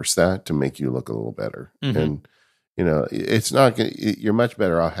inverse that to make you look a little better. Mm-hmm. And it's not gonna, you're much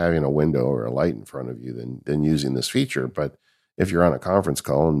better off having a window or a light in front of you than using this feature. But if you're on a conference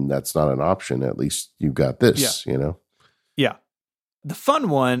call and that's not an option, at least you've got this, Yeah. The fun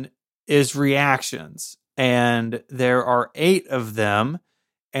one is reactions, and there are 8 of them,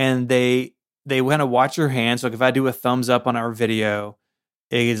 and they kind of watch your hands. Like if I do a thumbs up on our video,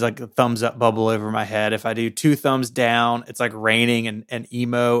 it is like a thumbs up bubble over my head. If I do 2 thumbs down, it's like raining and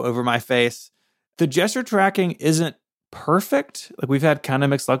emo over my face. The gesture tracking isn't perfect. Like we've had kind of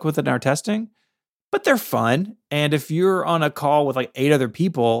mixed luck with it in our testing, but they're fun. And if you're on a call with like 8 other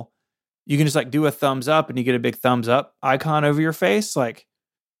people, you can just like do a thumbs up and you get a big thumbs up icon over your face. Like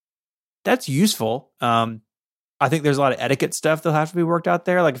that's useful. I think there's a lot of etiquette stuff that'll have to be worked out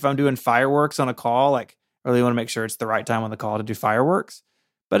there. Like if I'm doing fireworks on a call, like I really want to make sure it's the right time on the call to do fireworks,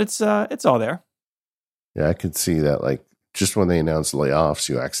 but it's all there. Yeah. I could see that. Like just when they announce layoffs,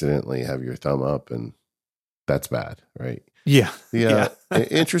 you accidentally have your thumb up and that's bad. Right. Yeah.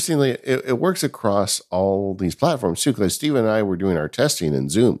 Interestingly, it works across all these platforms too. Because Steve and I were doing our testing in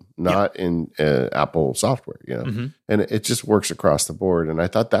Zoom, not in Apple software, Mm-hmm. and it just works across the board. And I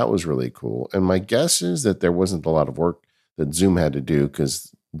thought that was really cool. And my guess is that there wasn't a lot of work that Zoom had to do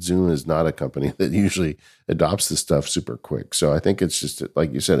because Zoom is not a company that usually adopts this stuff super quick. So I think it's just,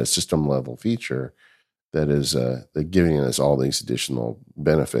 like you said, a system level feature that is giving us all these additional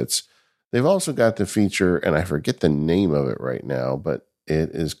benefits. They've also got the feature, and I forget the name of it right now, but it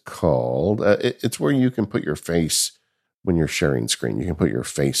is called, it's where you can put your face when you're sharing screen. You can put your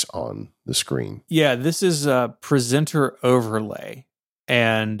face on the screen. Yeah, this is a presenter overlay.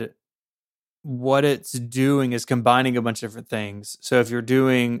 And what it's doing is combining a bunch of different things. So if you're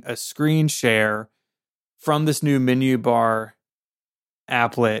doing a screen share from this new menu bar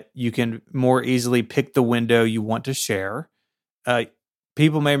applet, you can more easily pick the window you want to share.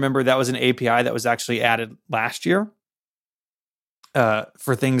 People may remember that was an API that was actually added last year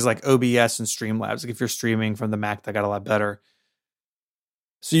for things like OBS and Streamlabs. Like if you're streaming from the Mac, that got a lot better.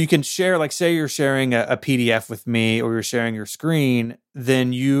 So you can share, like say you're sharing a PDF with me or you're sharing your screen,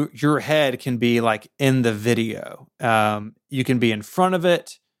 then your head can be like in the video. You can be in front of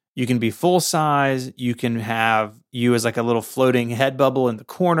it. You can be full size. You can have you as like a little floating head bubble in the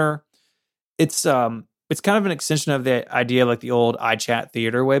corner. It's kind of an extension of the idea of like the old iChat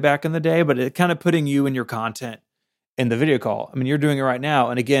theater way back in the day, but it kind of putting you and your content in the video call. I mean, you're doing it right now.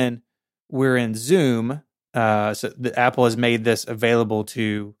 And again, we're in Zoom. So Apple has made this available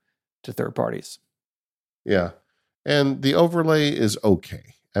to third parties. Yeah. And the overlay is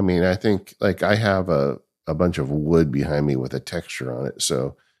okay. I mean, I think like I have a bunch of wood behind me with a texture on it.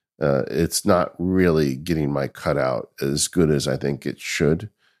 So it's not really getting my cutout as good as I think it should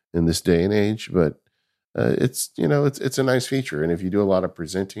in this day and age, but it's a nice feature. And if you do a lot of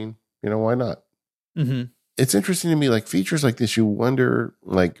presenting, why not? Mm-hmm. It's interesting to me, like features like this, you wonder,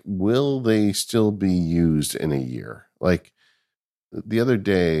 like, will they still be used in a year? Like the other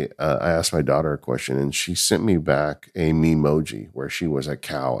day, I asked my daughter a question and she sent me back a memoji where she was a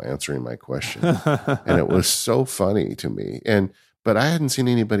cow answering my question. And it was so funny to me. But I hadn't seen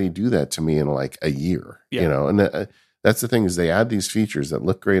anybody do that to me in like a year, and that's the thing is they add these features that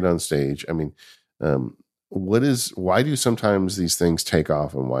look great on stage. I mean, why do sometimes these things take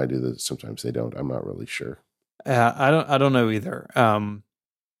off and why do sometimes they don't? I'm not really sure. I don't know either.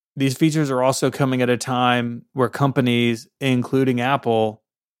 These features are also coming at a time where companies, including Apple,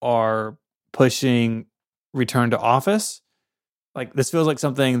 are pushing return to office. Like this feels like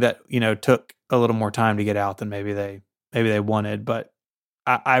something that, took a little more time to get out than maybe they wanted. But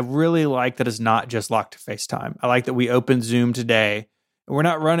I really like that it's not just locked to FaceTime. I like that we opened Zoom today. We're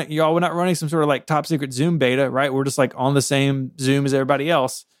not running some sort of like top secret Zoom beta, right? We're just like on the same Zoom as everybody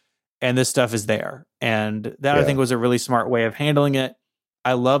else. And this stuff is there. And that I think was a really smart way of handling it.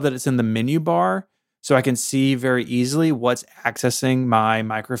 I love that it's in the menu bar. So I can see very easily what's accessing my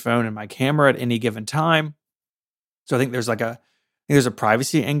microphone and my camera at any given time. So I think there's a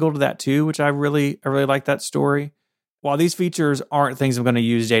privacy angle to that too, which I really like that story. While these features aren't things I'm going to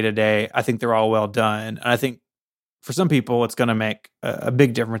use day to day, I think they're all well done. And I think for some people, it's going to make a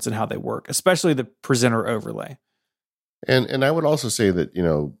big difference in how they work, especially the presenter overlay. And I would also say that,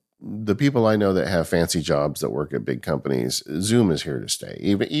 the people I know that have fancy jobs that work at big companies, Zoom is here to stay.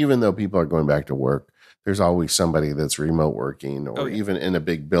 Even though people are going back to work, there's always somebody that's remote working or even in a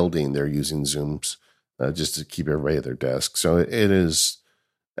big building, they're using Zooms just to keep everybody at their desk. So it is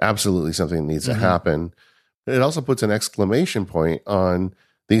absolutely something that needs to happen. It also puts an exclamation point on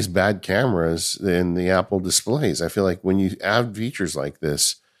these bad cameras in the Apple displays. I feel like when you add features like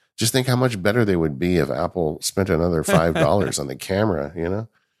this, just think how much better they would be if Apple spent another $5 on the camera, you know?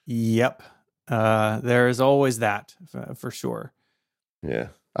 Yep. There is always that for sure. Yeah.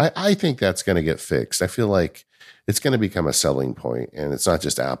 I think that's going to get fixed. I feel like it's going to become a selling point, and it's not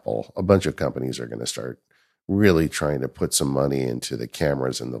just Apple. A bunch of companies are going to start really trying to put some money into the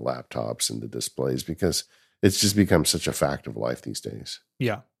cameras and the laptops and the displays because it's just become such a fact of life these days.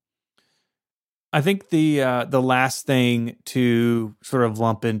 Yeah. I think the last thing to sort of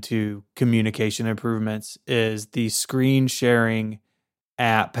lump into communication improvements is the screen sharing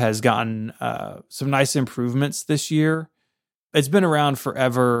app has gotten some nice improvements this year. It's been around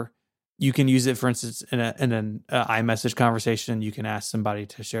forever. You can use it, for instance, in an iMessage conversation. You can ask somebody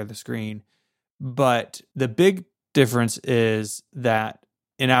to share the screen. But the big difference is that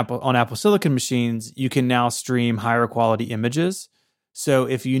on Apple Silicon machines, you can now stream higher quality images. So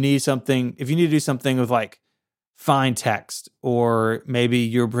if you need to do something with like fine text, or maybe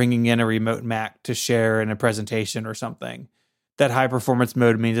you're bringing in a remote Mac to share in a presentation or something, that high performance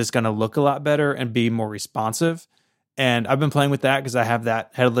mode means it's going to look a lot better and be more responsive. And I've been playing with that because I have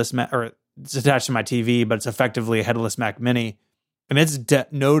that headless Mac, or it's attached to my TV, but it's effectively a headless Mac Mini, and it's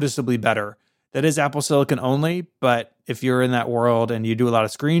noticeably better. That is Apple Silicon only, but if you're in that world and you do a lot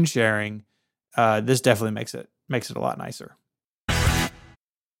of screen sharing, this definitely makes it a lot nicer.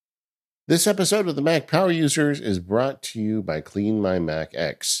 This episode of the Mac Power Users is brought to you by Clean My Mac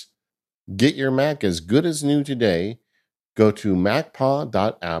X. Get your Mac as good as new today. Go to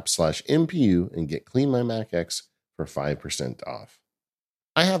macpaw.app/MPU and get Clean My Mac X for 5% off.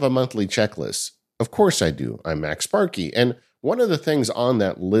 I have a monthly checklist. Of course I do. I'm Mac Sparky, and one of the things on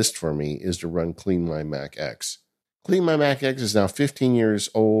that list for me is to run Clean My Mac X. Clean My Mac X is now 15 years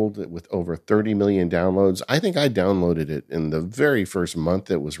old with over 30 million downloads. I think I downloaded it in the very first month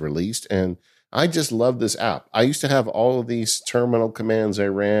it was released, and I just love this app. I used to have all of these terminal commands I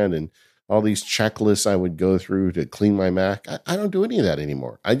ran and all these checklists I would go through to clean my Mac. I don't do any of that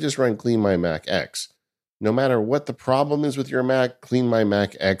anymore. I just run Clean My Mac X. No matter what the problem is with your Mac, Clean My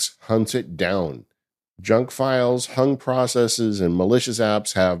Mac X hunts it down. Junk files, hung processes, and malicious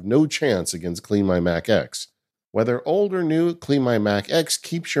apps have no chance against Clean My Mac X. Whether old or new, Clean My Mac X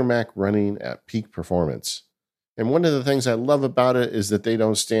keeps your Mac running at peak performance. And one of the things I love about it is that they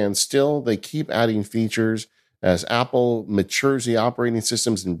don't stand still. They keep adding features. As Apple matures the operating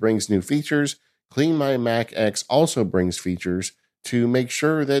systems and brings new features, Clean My Mac X also brings features to make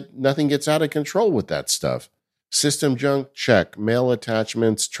sure that nothing gets out of control with that stuff. System junk, check. Mail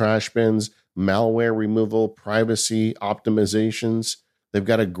attachments, trash bins, malware removal, privacy optimizations. They've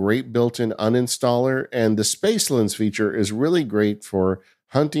got a great built-in uninstaller, and the Space Lens feature is really great for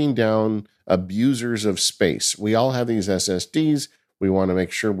hunting down abusers of space. We all have these SSDs. We want to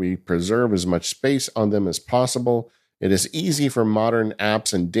make sure we preserve as much space on them as possible. It is easy for modern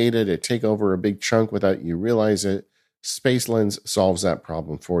apps and data to take over a big chunk without you realize it. Space Lens solves that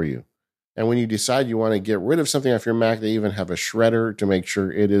problem for you. And when you decide you want to get rid of something off your Mac, they even have a shredder to make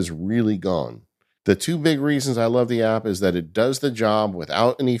sure it is really gone. The two big reasons I love the app is that it does the job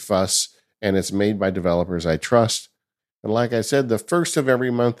without any fuss, and it's made by developers I trust. And like I said, the first of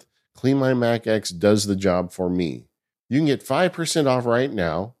every month, Clean My Mac X does the job for me. You can get 5% off right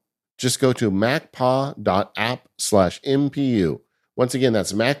now. Just go to macpaw.app/MPU. Once again,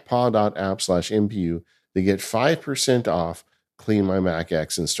 that's macpaw.app/MPU to get 5% off Clean My Mac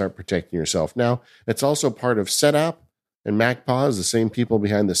X and start protecting yourself. Now, it's also part of SetApp, and MacPaw is the same people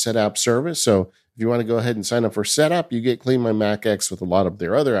behind the SetApp service. So if you want to go ahead and sign up for SetApp, you get Clean My Mac X with a lot of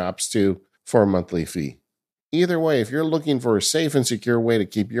their other apps too for a monthly fee. Either way, if you're looking for a safe and secure way to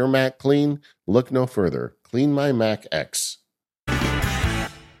keep your Mac clean, look no further. Clean My Mac X.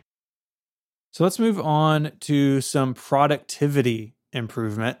 So let's move on to some productivity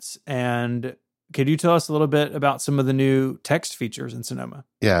improvements. And could you tell us a little bit about some of the new text features in Sonoma?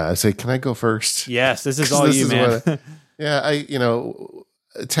 Yeah, I say, can I go first? Yes, this is all you, man.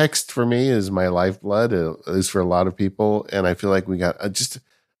 Text for me is my lifeblood, at least for a lot of people. And I feel like we got just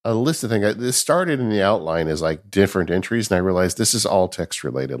a list of things. This started in the outline as like different entries, and I realized this is all text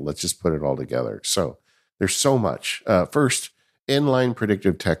related. Let's just put it all together. So there's so much. First, inline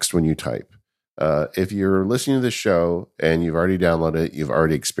predictive text when you type. If you're listening to the show and you've already downloaded it, you've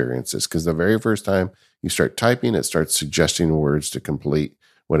already experienced this, because the very first time you start typing, it starts suggesting words to complete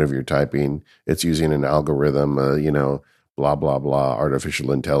whatever you're typing. It's using an algorithm, blah, blah, blah,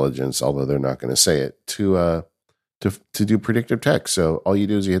 artificial intelligence, although they're not going to say it, to do predictive text. So all you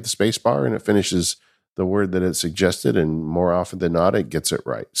do is you hit the space bar and it finishes the word that it suggested, and more often than not, it gets it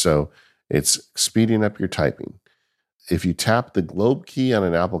right. So it's speeding up your typing. If you tap the globe key on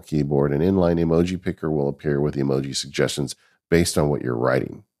an Apple keyboard, an inline emoji picker will appear with emoji suggestions based on what you're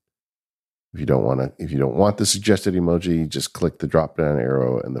writing. If you don't want the suggested emoji, just click the drop down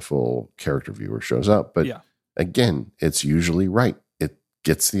arrow and the full character viewer shows up. But Yeah. again, it's usually right. It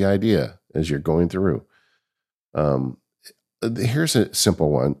gets the idea as you're going through. Here's a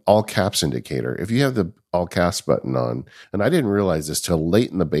simple one: all caps indicator. If you have the all caps button on, and I didn't realize this till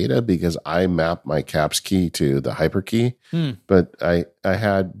late in the beta because I mapped my caps key to the hyper key, but I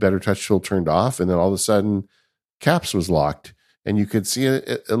had better touch tool turned off, and then all of a sudden caps was locked, and you could see a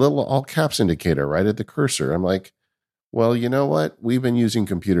little all caps indicator right at the cursor. I'm like, well, you know what? We've been using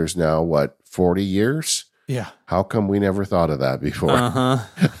computers now, 40 years? Yeah. How come we never thought of that before? Uh-huh.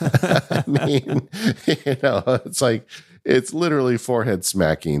 I mean, it's like, it's literally forehead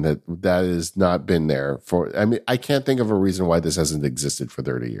smacking that has not been there for, I mean, I can't think of a reason why this hasn't existed for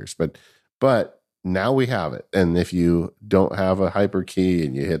 30 years, but now we have it. And if you don't have a hyper key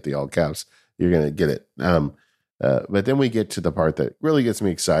and you hit the all caps, you're going to get it. But then we get to the part that really gets me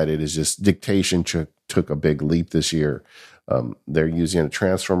excited is just dictation took a big leap this year. They're using a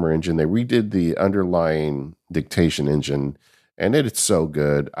transformer engine. They redid the underlying dictation engine, and it's so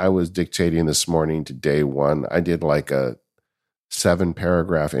good. I was dictating this morning to day one. I did like a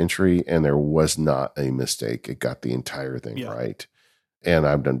 7-paragraph entry, and there was not a mistake. It got the entire thing right. And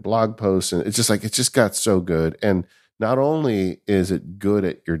I've done blog posts, and it's just got so good. And not only is it good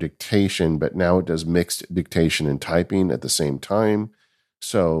at your dictation, but now it does mixed dictation and typing at the same time.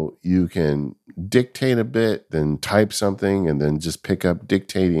 So you can dictate a bit, then type something, and then just pick up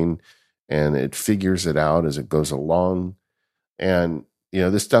dictating, and it figures it out as it goes along. And,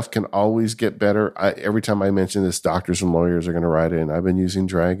 this stuff can always get better. Every time I mention this, doctors and lawyers are going to write in. I've been using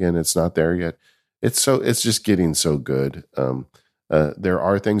Dragon. It's not there yet. It's just getting so good. There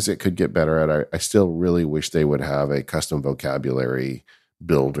are things that could get better at. I still really wish they would have a custom vocabulary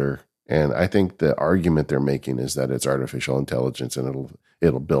builder. And I think the argument they're making is that it's artificial intelligence and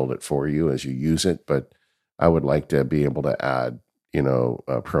it'll build it for you as you use it. But I would like to be able to add,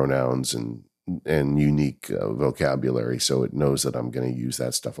 pronouns and unique vocabulary so it knows that I'm going to use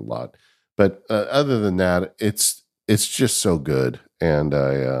that stuff a lot. But other than that, it's just so good, and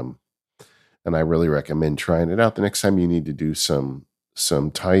I really recommend trying it out. The next time you need to do some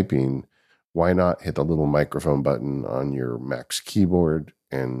typing, why not hit the little microphone button on your Mac's keyboard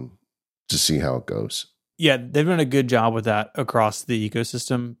and to see how it goes. Yeah, they've done a good job with that across the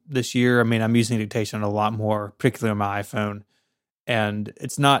ecosystem this year. I mean, I'm using dictation a lot more, particularly on my iPhone, and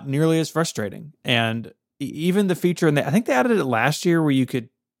it's not nearly as frustrating. And even the feature, and I think they added it last year, where you could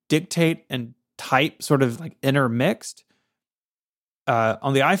dictate and type sort of like intermixed.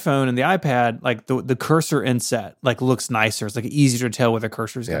 On the iPhone and the iPad, like the cursor inset like looks nicer. It's like easier to tell where the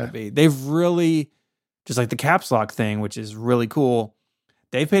cursor is going to be. They've really, just like the caps lock thing, which is really cool.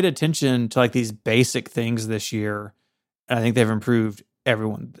 They've paid attention to like these basic things this year, and I think they've improved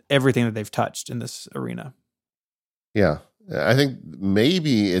everything that they've touched in this arena. Yeah, I think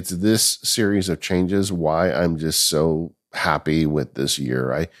maybe it's this series of changes why I'm just so happy with this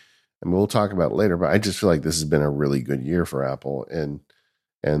year. I mean, we'll talk about it later, but I just feel like this has been a really good year for Apple, and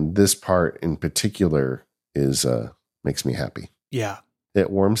this part in particular is makes me happy. Yeah, it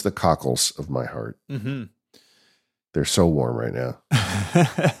warms the cockles of my heart. Mm-hmm. They're so warm right now.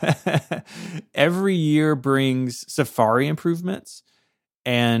 Every year brings Safari improvements,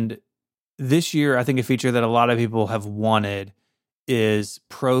 and this year, I think a feature that a lot of people have wanted is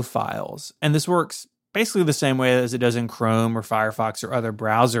profiles, and this works basically the same way as it does in Chrome or Firefox or other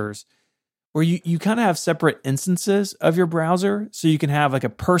browsers, where you kind of have separate instances of your browser. So you can have like a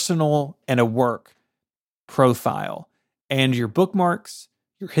personal and a work profile, and your bookmarks,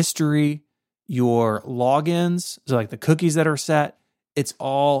 your history, your logins, so like the cookies that are set, it's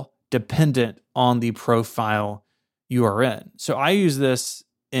all dependent on the profile you are in. So I use this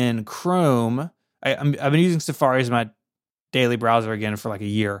in Chrome. I've been using Safari as my daily browser again for like a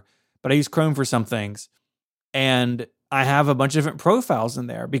year, but I use Chrome for some things. And I have a bunch of different profiles in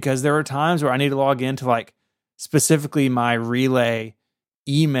there because there are times where I need to log into like specifically my Relay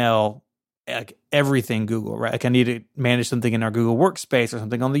email, like everything Google, right? Like I need to manage something in our Google Workspace or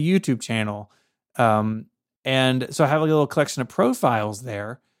something on the YouTube channel. And so I have like a little collection of profiles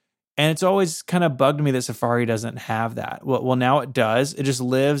there. And it's always kind of bugged me that Safari doesn't have that. Well, now it does. It just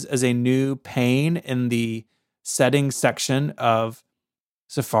lives as a new pane in the settings section of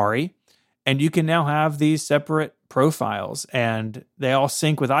Safari. And you can now have these separate profiles, and they all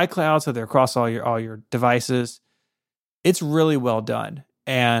sync with iCloud, so they're across all your devices. It's really well done.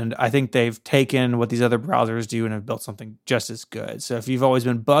 And I think they've taken what these other browsers do and have built something just as good. So if you've always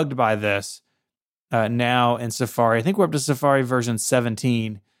been bugged by this, now in Safari, I think we're up to Safari version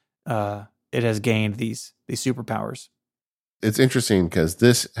 17, it has gained these superpowers. it's interesting because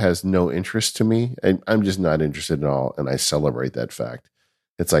this has no interest to me. I'm just not interested at all. And I celebrate that fact.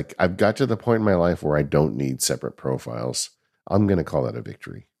 It's like I've got to the point in my life where I don't need separate profiles. I'm going to call that a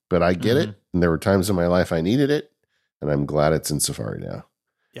victory. But I get it. And there were times in my life I needed it. And I'm glad it's in Safari now.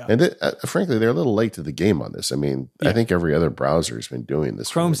 Yeah. And frankly, they're a little late to the game on this. I mean, I think every other browser has been doing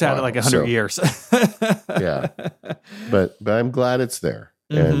this. Chrome's had it like 100 years. Yeah. But I'm glad it's there.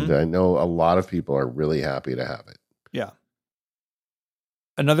 And I know a lot of people are really happy to have it. Yeah.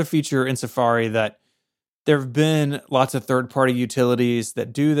 Another feature in Safari that there have been lots of third-party utilities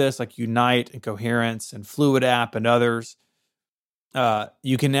that do this, like Unite and Coherence and Fluid App and others.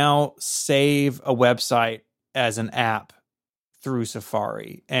 You can now save a website as an app through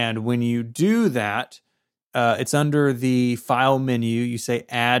Safari. And when you do that, it's under the file menu. You say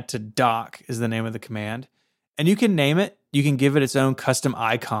add to dock is the name of the command. And you can name it. You can give it its own custom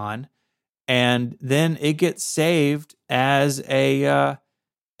icon. And then it gets saved as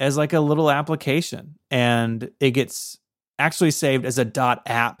like a little application. And it gets actually saved as a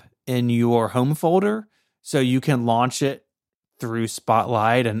 .app in your home folder. So you can launch it through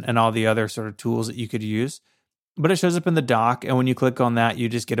Spotlight and all the other sort of tools that you could use. But it shows up in the dock. And when you click on that, you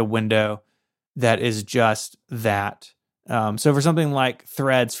just get a window that is just that. So for something like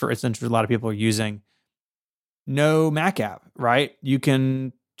Threads, for instance, which a lot of people are using, no Mac app, right? You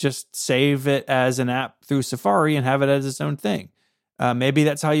can just save it as an app through Safari and have it as its own thing. Maybe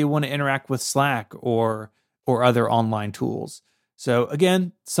that's how you want to interact with Slack or other online tools. So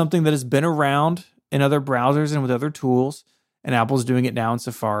again, something that has been around in other browsers and with other tools, and Apple's doing it now in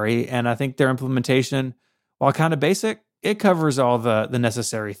Safari. And I think their implementation, while kind of basic, it covers all the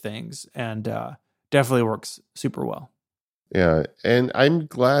necessary things and definitely works super well. Yeah, and I'm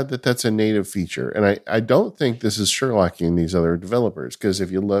glad that that's a native feature. And I don't think this is Sherlocking these other developers, because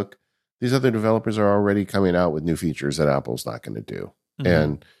if you look, these other developers are already coming out with new features that Apple's not going to do.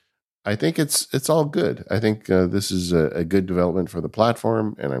 And I think it's all good. I think this is a good development for the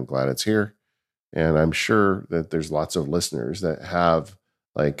platform, and I'm glad it's here. And I'm sure that there's lots of listeners that have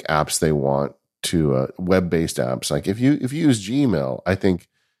like apps they want to web-based apps. Like if you use Gmail, I think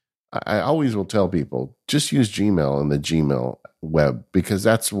I always will tell people just use Gmail in the Gmail web, because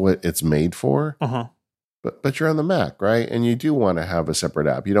that's what it's made for. But you're on the Mac, right? And you do want to have a separate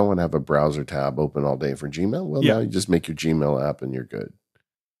app. You don't want to have a browser tab open all day for Gmail. Well, now you just make your Gmail app and you're good.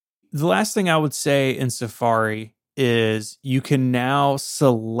 The last thing I would say in Safari is you can now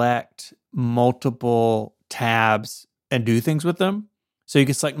select multiple tabs and do things with them. So you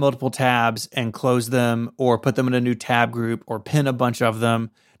can select multiple tabs and close them, or put them in a new tab group, or pin a bunch of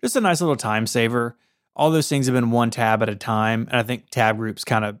them. Just a nice little time saver. All those things have been one tab at a time. And I think tab groups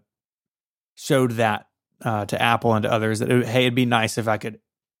kind of showed that to Apple and to others that, hey, it'd be nice if I could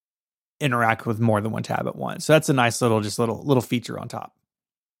interact with more than one tab at once. So that's a nice little feature on top.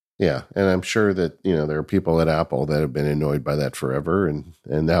 Yeah, and I'm sure that there are people at Apple that have been annoyed by that forever, and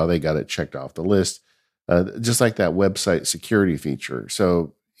now they got it checked off the list. Just like that website security feature.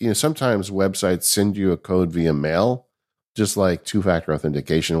 So sometimes websites send you a code via mail, just like two-factor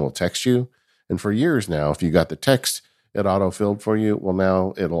authentication will text you. And for years now, if you got the text, it auto-filled for you. Well,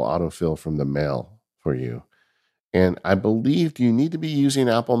 now it'll autofill from the mail for you. And I believe you need to be using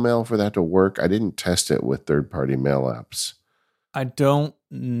Apple Mail for that to work. I didn't test it with third-party mail apps. I don't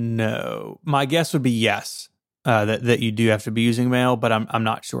know. My guess would be yes, that you do have to be using mail, but I'm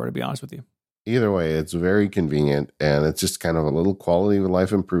not sure, to be honest with you. Either way, it's very convenient, and it's just kind of a little quality of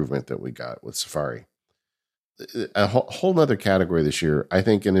life improvement that we got with Safari. A whole nother category this year, I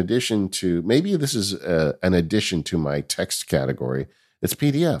think, in addition to, maybe this is an addition to my text category, it's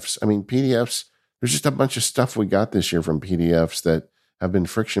PDFs. I mean, PDFs, there's just a bunch of stuff we got this year from PDFs that have been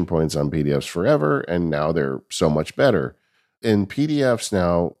friction points on PDFs forever, and now they're so much better. In PDFs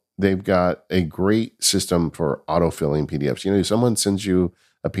now, they've got a great system for autofilling PDFs. Someone sends you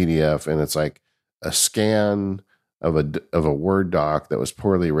a PDF and it's like a scan of a Word doc that was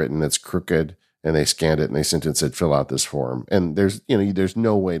poorly written, it's crooked, and they scanned it and they sent it and said, fill out this form. And there's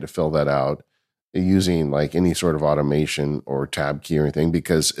no way to fill that out using like any sort of automation or tab key or anything,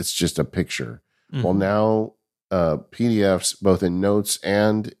 because it's just a picture. Well, now PDFs, both in Notes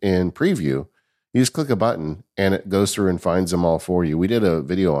and in Preview, you just click a button and it goes through and finds them all for you. We did a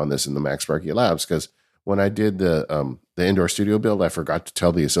video on this in the Mac Sparky Labs, because when I did the indoor studio build, I forgot to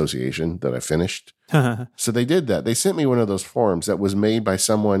tell the association that I finished. So they did that. They sent me one of those forms that was made by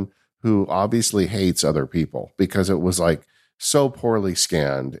someone who obviously hates other people, because it was like so poorly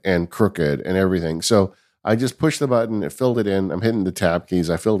scanned and crooked and everything. So I just pushed the button, it filled it in. I'm hitting the tab keys.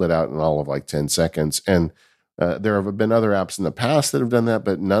 I filled it out in all of like 10 seconds. And there have been other apps in the past that have done that,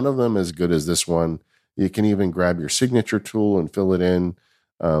 but none of them as good as this one. You can even grab your signature tool and fill it in.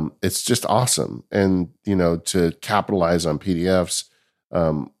 It's just awesome. And, to capitalize on PDFs,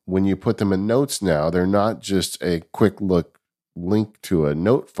 when you put them in notes now, they're not just a quick look link to a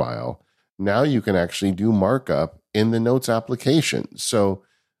note file. Now you can actually do markup in the notes application. So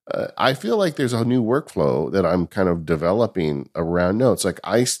I feel like there's a new workflow that I'm kind of developing around notes. Like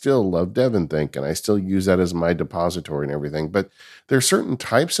I still love DevonThink and I still use that as my depository and everything, but there's certain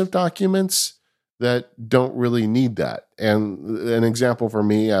types of documents that don't really need that. And an example for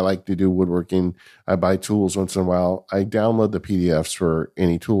me, I like to do woodworking. I buy tools once in a while. I download the PDFs for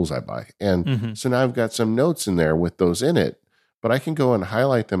any tools I buy. And so now I've got some notes in there with those in it, but I can go and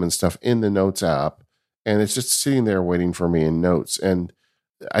highlight them and stuff in the Notes app. And it's just sitting there waiting for me in Notes. And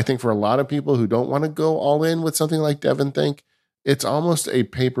I think for a lot of people who don't want to go all in with something like DevonThink, it's almost a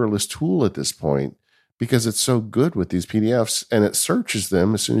paperless tool at this point because it's so good with these PDFs and it searches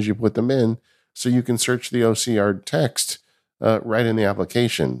them as soon as you put them in. So you can search the OCR text right in the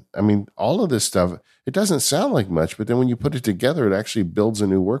application. I mean, all of this stuff, it doesn't sound like much, but then when you put it together, it actually builds a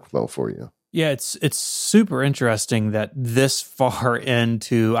new workflow for you. Yeah, it's super interesting that this far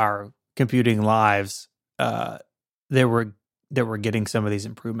into our computing lives, they were getting some of these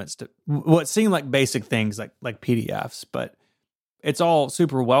improvements to what seemed like basic things like PDFs, but it's all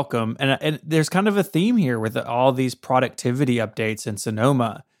super welcome. And there's kind of a theme here with all these productivity updates in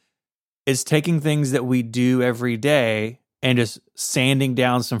Sonoma. Is taking things that we do every day and just sanding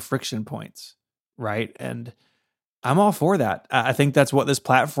down some friction points, right? And I'm all for that. I think that's what this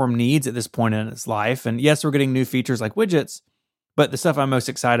platform needs at this point in its life. And yes, we're getting new features like widgets, but the stuff I'm most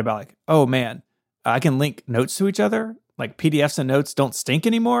excited about, like, oh man, I can link notes to each other. Like PDFs and notes don't stink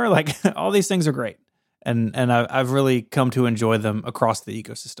anymore. Like all these things are great. And I've really come to enjoy them across the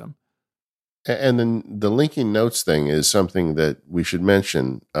ecosystem. And then the linking notes thing is something that we should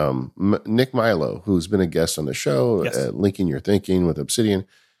mention. Nick Milo, who's been a guest on the show, Yes. Linking Your Thinking with Obsidian,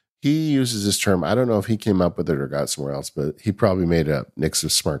 he uses this term. I don't know if he came up with it or got somewhere else, but he probably made it up. Nick's a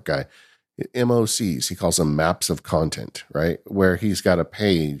smart guy. MOCs, he calls them maps of content, right? Where he's got a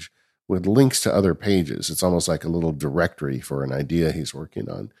page with links to other pages. It's almost like a little directory for an idea he's working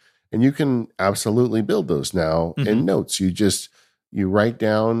on. And you can absolutely build those now in notes. You write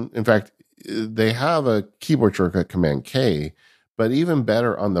down, in fact, they have a keyboard shortcut, Command K, but even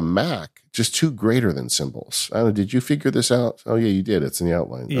better on the Mac, just two greater than symbols. I don't know, did you figure this out? Oh yeah, you did. It's in the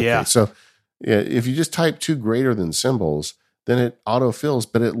outline. Okay, yeah. So yeah, if you just type two greater than symbols, then it autofills,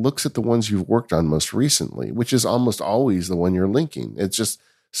 but it looks at the ones you've worked on most recently, which is almost always the one you're linking. It's just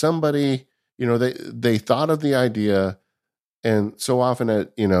somebody, they thought of the idea, and so often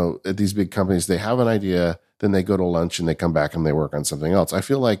at these big companies, they have an idea, then they go to lunch and they come back and they work on something else. I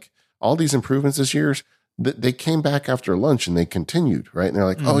feel like all these improvements this year, they came back after lunch and they continued, right? And they're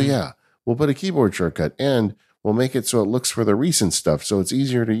like, oh yeah, we'll put a keyboard shortcut and we'll make it so it looks for the recent stuff, so it's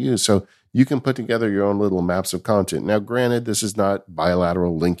easier to use. So you can put together your own little maps of content. Now, granted, this is not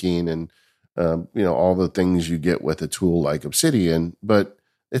bilateral linking and all the things you get with a tool like Obsidian, but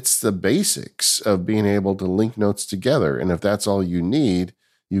it's the basics of being able to link notes together. And if that's all you need,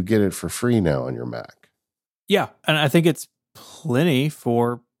 you get it for free now on your Mac. Yeah, and I think it's plenty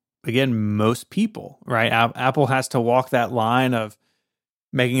for, again, most people, right? Apple has to walk that line of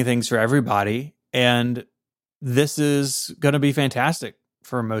making things for everybody, and this is going to be fantastic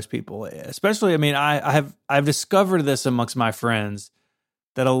for most people. Especially, I mean, I've discovered this amongst my friends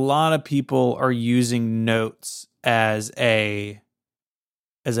that a lot of people are using Notes as a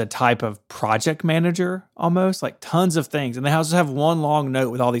type of project manager, almost like tons of things, and they also have one long note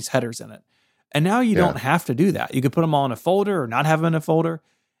with all these headers in it. And now you don't have to do that. You could put them all in a folder or not have them in a folder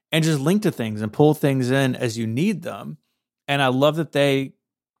and just link to things and pull things in as you need them. And I love that they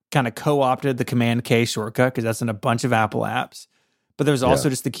kind of co-opted the Command K shortcut because that's in a bunch of Apple apps. But there's also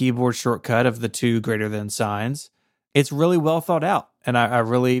just the keyboard shortcut of the two greater than signs. It's really well thought out. And I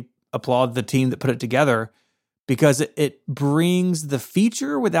really applaud the team that put it together because it brings the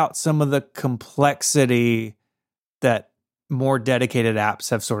feature without some of the complexity that more dedicated apps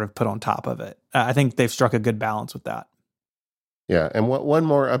have sort of put on top of it. I think they've struck a good balance with that. Yeah, and one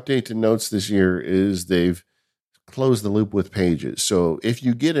more update to Notes this year is they've closed the loop with Pages. So if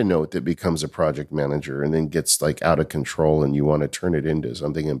you get a note that becomes a project manager and then gets like out of control and you want to turn it into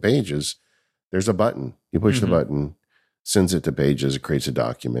something in Pages, there's a button. You push the button, sends it to Pages, it creates a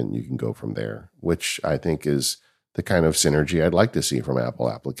document, and you can go from there, which I think is the kind of synergy I'd like to see from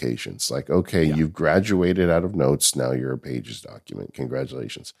Apple applications. Like, okay, you've graduated out of Notes, now you're a Pages document.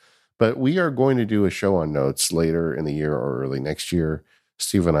 Congratulations. But we are going to do a show on Notes later in the year or early next year.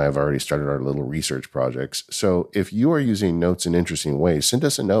 Steve and I have already started our little research projects. So if you are using Notes in interesting ways, send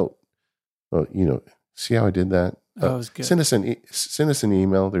us a note. Well, See how I did that? That was good. Send us an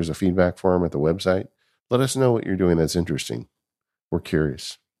email. There's a feedback form at the website. Let us know what you're doing that's interesting. We're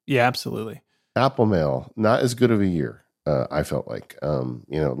curious. Yeah, absolutely. Apple Mail, not as good of a year. I felt like,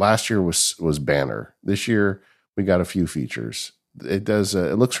 last year was banner. This year we got a few features. It does.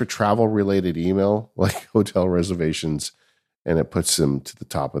 It looks for travel related email like hotel reservations, and it puts them to the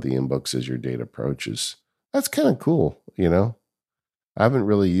top of the inbox as your date approaches. That's kind of cool. I haven't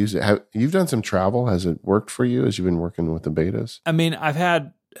really used it. You've done some travel? Has it worked for you as you've been working with the betas? I mean, I've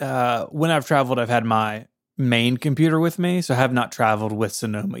had when I've traveled, I've had my main computer with me, so I have not traveled with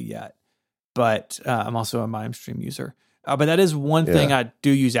Sonoma yet. But I'm also a MindStream user. But that is one thing I do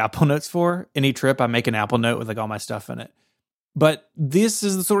use Apple Notes for. Any trip, I make an Apple Note with like all my stuff in it. But this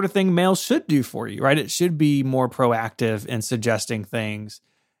is the sort of thing Mail should do for you, right? It should be more proactive in suggesting things.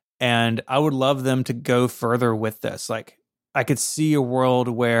 And I would love them to go further with this. Like, I could see a world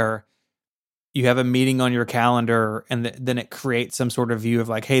where you have a meeting on your calendar and then it creates some sort of view of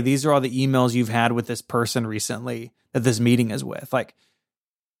like, hey, these are all the emails you've had with this person recently that this meeting is with. Like,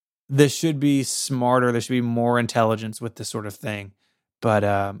 this should be smarter. There should be more intelligence with this sort of thing.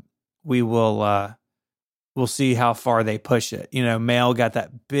 But we'll see how far they push it. Mail got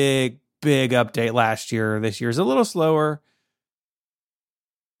that big update last year. This year's a little slower.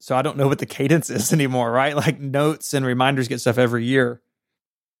 So I don't know what the cadence is anymore, right? Like, notes and reminders get stuff every year.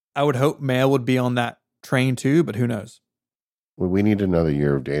 I would hope Mail would be on that train too, but who knows? Well, we need another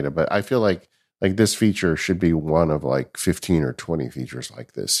year of data, but I feel like this feature should be one of like 15 or 20 features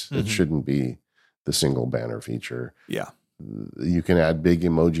like this. Mm-hmm. It shouldn't be the single banner feature. Yeah. You can add big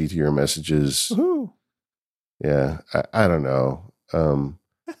emoji to your messages. Woohoo. Yeah. I don't know.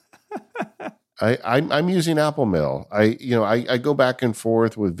 I'm using Apple Mail. I go back and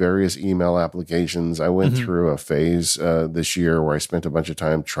forth with various email applications. I went through a phase this year where I spent a bunch of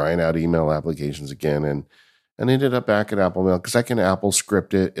time trying out email applications again, and ended up back at Apple Mail because I can Apple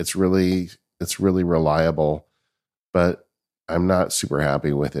script it. It's really reliable, but I'm not super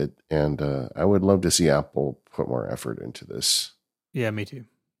happy with it, and I would love to see Apple put more effort into this. Yeah, me too.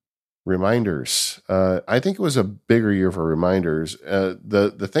 Reminders. I think it was a bigger year for reminders.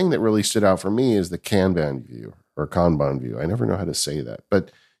 The thing that really stood out for me is the Kanban view or Kanban view. I never know how to say that,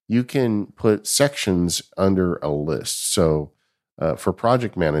 but you can put sections under a list. So for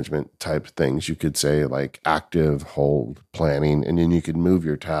project management type things, you could say like active, hold, planning, and then you could move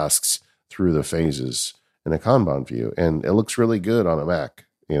your tasks through the phases in a Kanban view. And it looks really good on a Mac.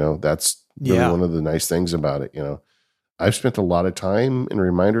 That's really one of the nice things about it. I've spent a lot of time in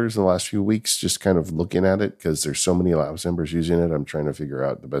reminders in the last few weeks just kind of looking at it because there's so many labs members using it. I'm trying to figure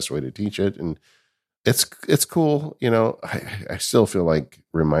out the best way to teach it. And it's cool. I still feel like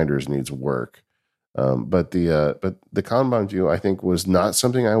reminders needs work. But the Kanban view, I think, was not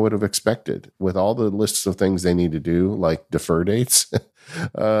something I would have expected with all the lists of things they need to do, like defer dates.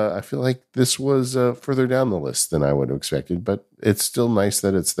 I feel like this was further down the list than I would have expected, but it's still nice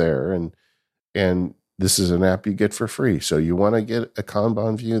that it's there. And this is an app you get for free. So you want to get a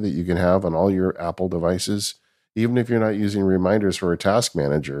Kanban view that you can have on all your Apple devices, even if you're not using reminders for a task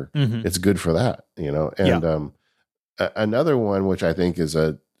manager, it's good for that, And another one, which I think is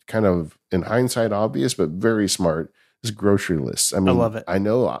a kind of in hindsight obvious, but very smart, is grocery lists. I mean, I love it. I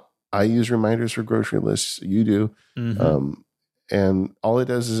know I use reminders for grocery lists. You do. And all it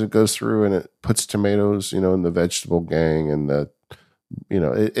does is it goes through and it puts tomatoes, in the vegetable gang, and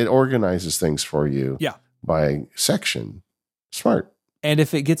it organizes things for you by section. Smart. And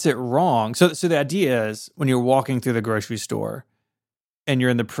if it gets it wrong, so the idea is when you're walking through the grocery store and you're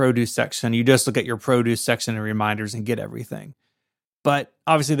in the produce section, you just look at your produce section and reminders and get everything. But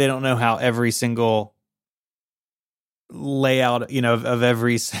obviously they don't know how every single layout, of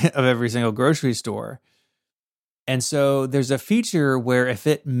every single grocery store. And so there's a feature where if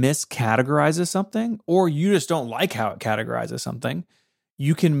it miscategorizes something, or you just don't like how it categorizes something,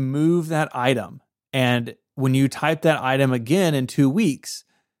 you can move that item. And when you type that item again in 2 weeks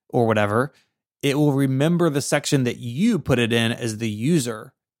or whatever, it will remember the section that you put it in as the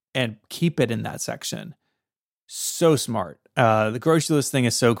user and keep it in that section. So smart. The grocery list thing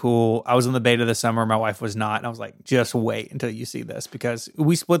is so cool. I was in the beta this summer. My wife was not. And I was like, just wait until you see this, because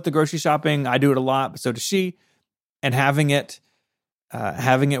we split the grocery shopping. I do it a lot, but so does she. And having it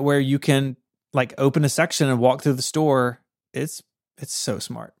where you can like open a section and walk through the store, it's so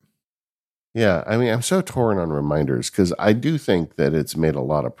smart. Yeah, I mean, I'm so torn on reminders because I do think that it's made a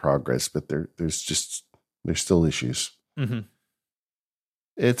lot of progress, but there's still issues. Mm-hmm.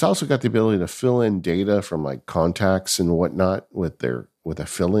 It's also got the ability to fill in data from like contacts and whatnot with a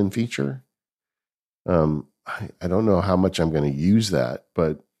fill-in feature. I don't know how much I'm going to use that,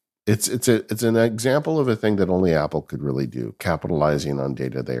 but It's an example of a thing that only Apple could really do, capitalizing on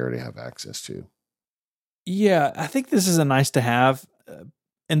data they already have access to. Yeah, I think this is a nice to have.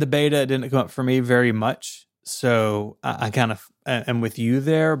 In the beta, it didn't come up for me very much. So I kind of am with you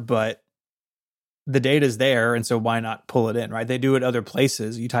there, but the data's there. And so why not pull it in, right? They do it other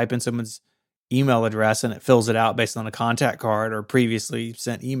places. You type in someone's email address and it fills it out based on a contact card or previously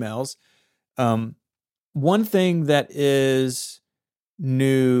sent emails. One thing that is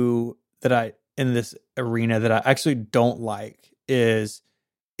new that in this arena that I actually don't like is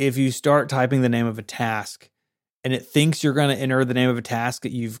if you start typing the name of a task and it thinks you're going to enter the name of a task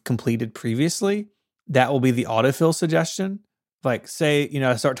that you've completed previously, that will be the autofill suggestion. Like say,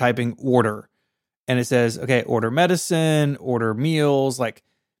 I start typing order and it says, okay, order medicine, order meals. Like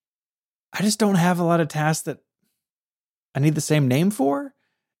I just don't have a lot of tasks that I need the same name for.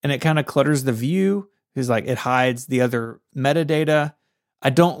 And it kind of clutters the view because like it hides the other metadata. I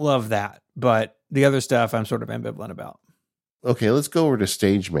don't love that, but the other stuff I'm sort of ambivalent about. Okay, let's go over to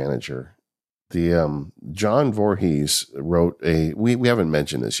Stage Manager. The John Voorhees wrote we haven't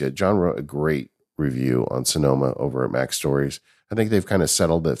mentioned this yet. John wrote a great review on Sonoma over at Mac Stories. I think they've kind of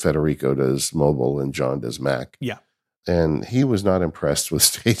settled that Federico does mobile and John does Mac. Yeah. And he was not impressed with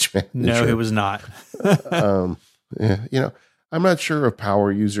Stage Manager. No, he was not. Yeah, I'm not sure if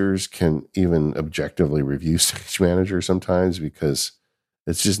power users can even objectively review Stage Manager sometimes because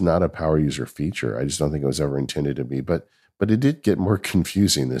it's just not a power user feature. I just don't think it was ever intended to be. But it did get more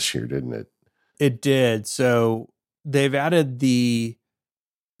confusing this year, didn't it? It did. So they've added the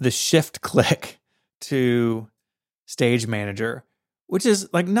shift click to Stage Manager, which is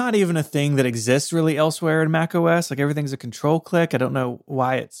like not even a thing that exists really elsewhere in macOS. Like everything's a control click. I don't know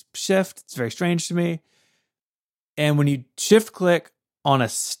why it's shift. It's very strange to me. And when you shift click on a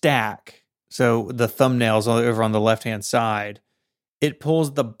stack, so the thumbnails over on the left-hand side, it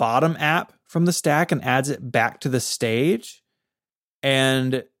pulls the bottom app from the stack and adds it back to the stage.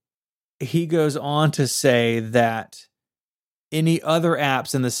 And he goes on to say that any other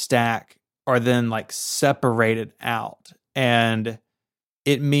apps in the stack are then like separated out. And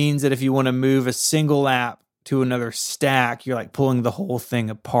it means that if you want to move a single app to another stack, you're like pulling the whole thing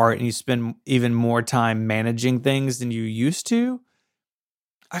apart and you spend even more time managing things than you used to.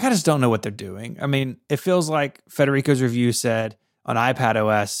 I just don't know what they're doing. I mean, it feels like Federico's review said on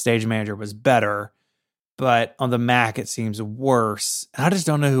iPadOS, Stage Manager was better, but on the Mac, it seems worse. And I just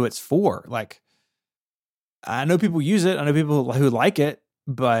don't know who it's for. Like, I know people use it. I know people who like it,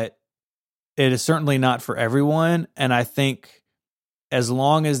 but it is certainly not for everyone. And I think as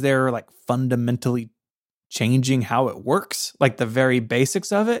long as they're like fundamentally changing how it works, like the very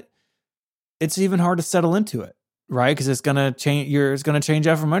basics of it, it's even hard to settle into it, right? Because it's going to change. It's going to change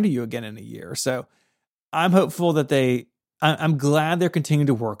out from under you again in a year. So I'm hopeful that I'm glad they're continuing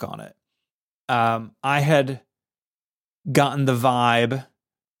to work on it. I had gotten the vibe,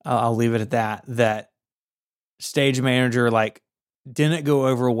 I'll leave it at that Stage Manager like didn't go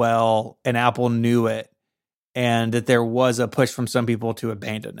over well and Apple knew it, and that there was a push from some people to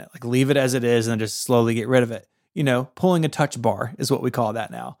abandon it, like leave it as it is and just slowly get rid of it. Pulling a touch bar is what we call that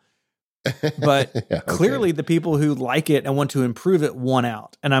now. But Yeah, okay. Clearly the people who like it and want to improve it won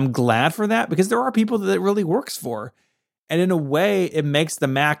out. And I'm glad for that because there are people that it really works for. And in a way, it makes the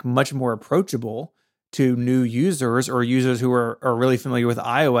Mac much more approachable to new users or users who are really familiar with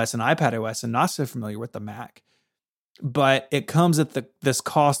iOS and iPadOS and not so familiar with the Mac. But it comes at this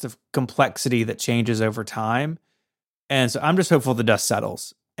cost of complexity that changes over time. And so I'm just hopeful the dust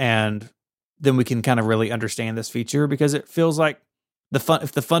settles and then we can kind of really understand this feature, because it feels like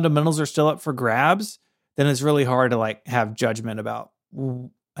if the fundamentals are still up for grabs, then it's really hard to like have judgment about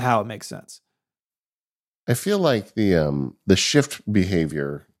how it makes sense. I feel like the shift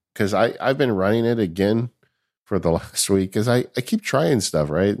behavior, because I've been running it again for the last week because I keep trying stuff,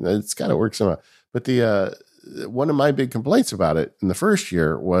 right? It's got to work somehow. But the one of my big complaints about it in the first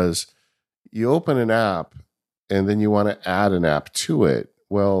year was you open an app and then you want to add an app to it.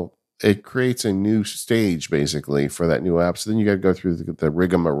 Well, it creates a new stage basically for that new app. So then you got to go through the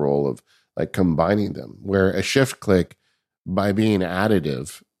rigmarole of like combining them, where a shift click, by being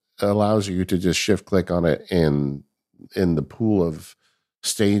additive, allows you to just shift click on it in the pool of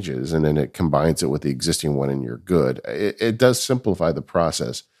stages, and then it combines it with the existing one and you're good. It does simplify the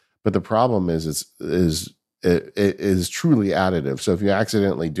process, but the problem is it is truly additive. So if you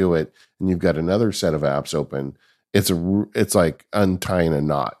accidentally do it and you've got another set of apps open, it's like untying a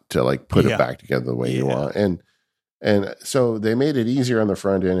knot to like put it back together the way you want. And so they made it easier on the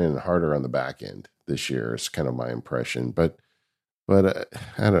front end and harder on the back end this year. It's kind of my impression, but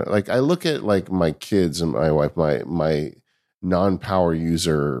I don't like. I look at like my kids and my wife. My non-power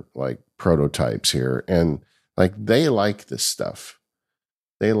user like prototypes here, and like they like this stuff.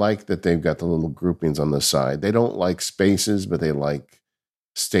 They like that they've got the little groupings on the side. They don't like spaces, but they like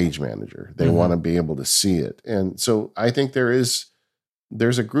Stage Manager. They want to be able to see it. And so I think there's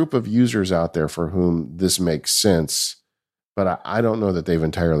a group of users out there for whom this makes sense, but I don't know that they've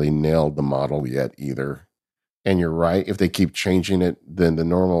entirely nailed the model yet either. And you're right. If they keep changing it, then the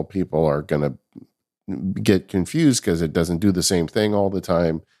normal people are going to get confused because it doesn't do the same thing all the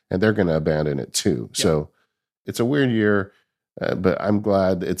time, and they're going to abandon it too. Yep. So it's a weird year, but I'm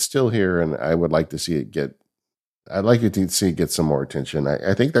glad it's still here, and I would like to see it get. I'd like to see it get some more attention.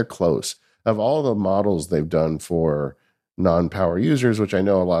 I think they're close. Of all the models they've done for non-power users, which I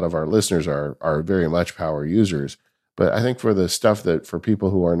know a lot of our listeners are very much power users, but I think for the stuff that for people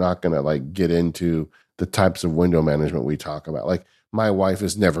who are not going to like get into the types of window management we talk about, like my wife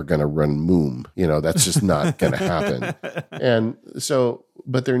is never going to run Moom, that's just not going to happen. And so,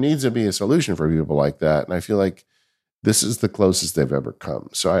 but there needs to be a solution for people like that. And I feel like this is the closest they've ever come.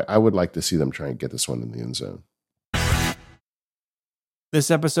 So I would like to see them try and get this one in the end zone.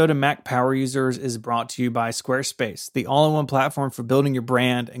 This episode of Mac Power Users is brought to you by Squarespace, the all-in-one platform for building your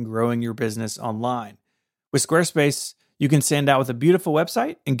brand and growing your business online. With Squarespace, you can stand out with a beautiful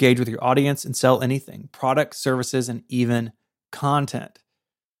website, engage with your audience, and sell anything, products, services, and even content.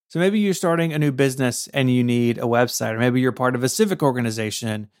 So maybe you're starting a new business and you need a website, or maybe you're part of a civic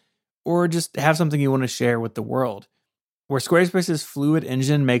organization, or just have something you want to share with the world. Where Squarespace's Fluid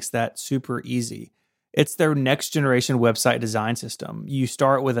Engine makes that super easy. It's their next generation website design system. You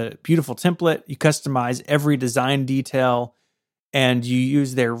start with a beautiful template, you customize every design detail, and you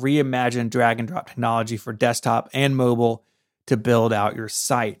use their reimagined drag and drop technology for desktop and mobile to build out your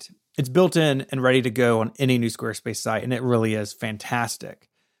site. It's built in and ready to go on any new Squarespace site, and it really is fantastic.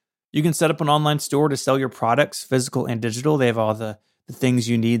 You can set up an online store to sell your products, physical and digital. They have all the things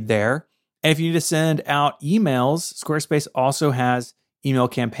you need there. And if you need to send out emails, Squarespace also has email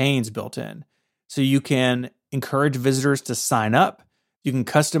campaigns built in. So you can encourage visitors to sign up. You can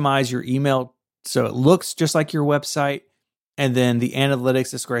customize your email so it looks just like your website. And then the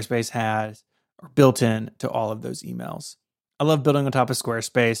analytics that Squarespace has are built in to all of those emails. I love building on top of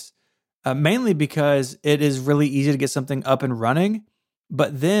Squarespace, mainly because it is really easy to get something up and running,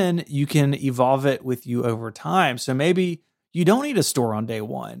 but then you can evolve it with you over time. So maybe you don't need a store on day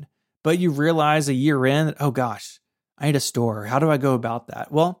one, but you realize a year in that, oh gosh, I need a store. How do I go about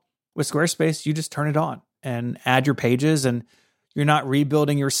that? Well, with Squarespace, you just turn it on and add your pages, and you're not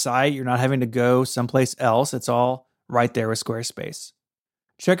rebuilding your site. You're not having to go someplace else. It's all right there with Squarespace.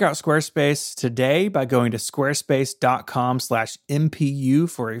 Check out Squarespace today by going to squarespace.com/MPU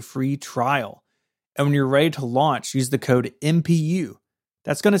for a free trial. And when you're ready to launch, use the code MPU.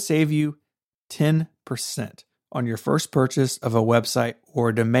 That's going to save you 10% on your first purchase of a website or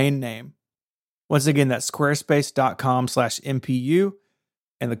a domain name. Once again, that's squarespace.com/MPU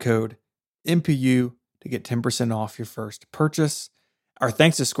and the code MPU to get 10% off your first purchase. Our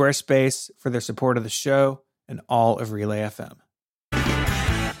thanks to Squarespace for their support of the show and all of Relay FM.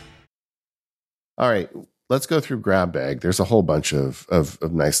 All right, let's go through Grab Bag. There's a whole bunch of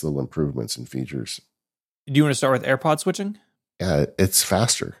nice little improvements and features. Do you want to start with AirPod switching? Yeah, it's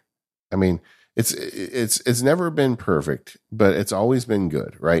faster. I mean, it's never been perfect, but it's always been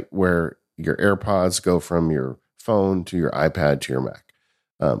good, right? Where your AirPods go from your phone to your iPad to your Mac.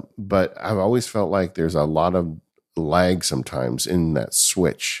 But I've always felt like there's a lot of lag sometimes in that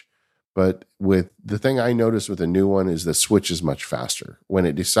switch. But with the thing I noticed with the new one is the switch is much faster. When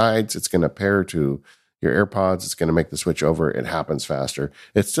it decides it's going to pair to your AirPods, it's going to make the switch over, it happens faster.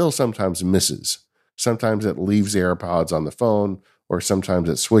 It still sometimes misses. Sometimes it leaves the AirPods on the phone, or sometimes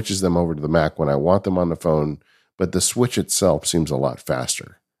it switches them over to the Mac when I want them on the phone. But the switch itself seems a lot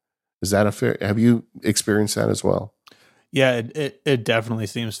faster. Is that a fair? Have you experienced that as well? Yeah, it definitely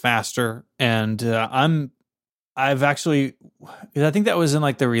seems faster. And I've actually, I think that was in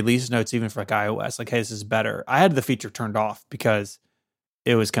like the release notes, even for like iOS, like, hey, this is better. I had the feature turned off because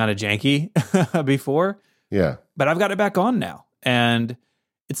it was kind of janky before. Yeah. But I've got it back on now. And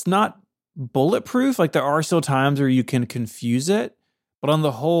it's not bulletproof. Like there are still times where you can confuse it. But on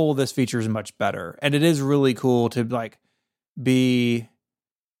the whole, this feature is much better. And it is really cool to like be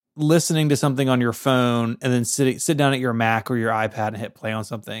listening to something on your phone and then sit down at your Mac or your iPad and hit play on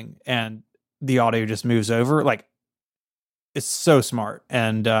something, and the audio just moves over. Like it's so smart,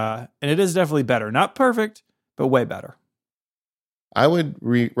 and it is definitely better. Not perfect, but way better. I would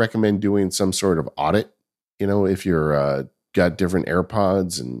recommend doing some sort of audit. If you're got different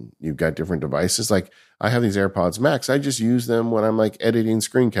AirPods and you've got different devices, like I have these AirPods Max. I just use them when I'm like editing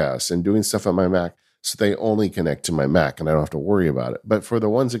screencasts and doing stuff on my Mac. so they only connect to my Mac and I don't have to worry about it. But for the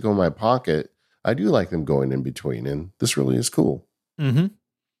ones that go in my pocket, I do like them going in between, and this really is cool. Mm-hmm.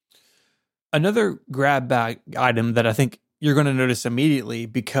 Another grab bag item that I think you're going to notice immediately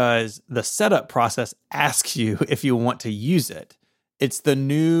because the setup process asks you if you want to use it. It's the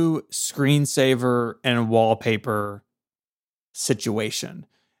new screensaver and wallpaper situation.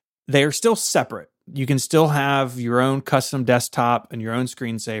 They are still separate. You can still have your own custom desktop and your own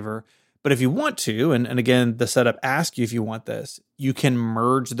screensaver. But if you want to, and again, the setup asks you if you want this, you can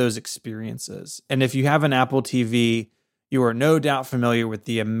merge those experiences. And if you have an Apple TV, you are no doubt familiar with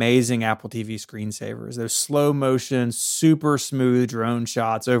the amazing Apple TV screensavers. Those slow motion, super smooth drone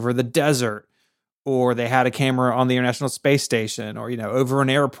shots over the desert, or they had a camera on the International Space Station, or, over an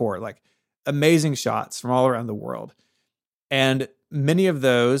airport, like amazing shots from all around the world. And many of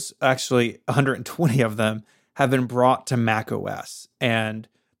those, actually 120 of them, have been brought to macOS. And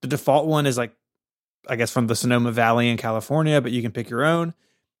the default one is like, I guess, from the Sonoma Valley in California, but you can pick your own.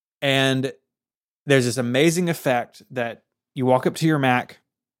 And there's this amazing effect that you walk up to your Mac,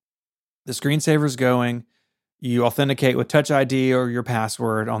 the screensaver's going, you authenticate with Touch ID or your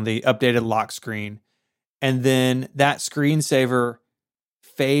password on the updated lock screen, and then that screensaver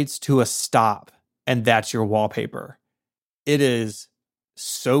fades to a stop, and that's your wallpaper. It is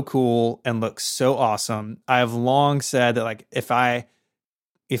so cool and looks so awesome. I have long said that, like, if I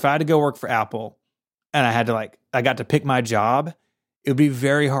had to go work for Apple and I got to pick my job, it would be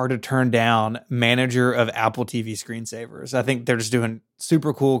very hard to turn down manager of Apple TV screensavers. I think they're just doing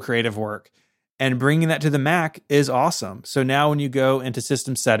super cool creative work, and bringing that to the Mac is awesome. So now when you go into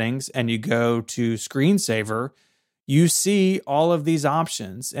system settings and you go to screensaver, you see all of these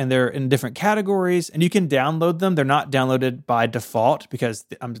options, and they're in different categories, and you can download them. They're not downloaded by default because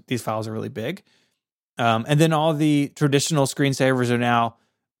these files are really big. And then all the traditional screensavers are now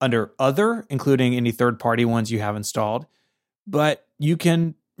under other, including any third-party ones you have installed. But you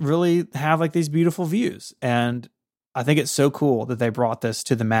can really have like these beautiful views. And I think it's so cool that they brought this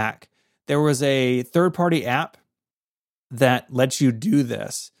to the Mac. There was a third-party app that lets you do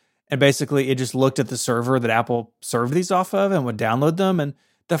this. And basically, it just looked at the server that Apple served these off of and would download them. And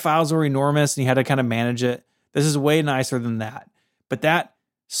the files were enormous and you had to kind of manage it. This is way nicer than that. But that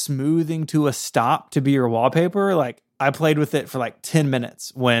smoothing to a stop to be your wallpaper, like, I played with it for like 10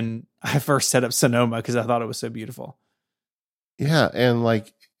 minutes when I first set up Sonoma because I thought it was so beautiful. Yeah, and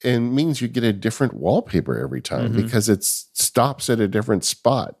like it means you get a different wallpaper every time because it stops at a different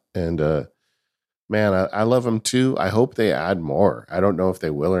spot. And man, I love them too. I hope they add more. I don't know if they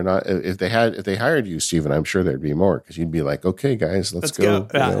will or not. If they hired you, Stephen, I'm sure there'd be more because you'd be like, okay, guys, let's go.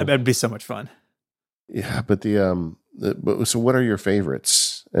 Yeah, that'd be so much fun. Yeah, but so what are your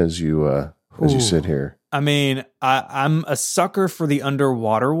favorites as you sit here? I mean, I'm a sucker for the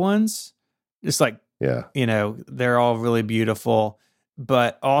underwater ones. Just like, yeah, they're all really beautiful,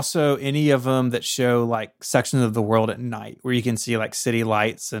 but also any of them that show like sections of the world at night where you can see like city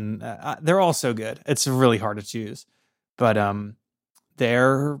lights, and they're all so good. It's really hard to choose, but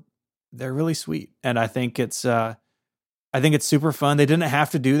they're really sweet, and I think it's super fun. They didn't have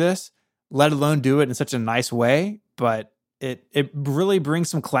to do this, let alone do it in such a nice way, but it really brings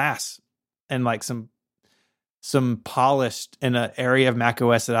some class and like some polished in an area of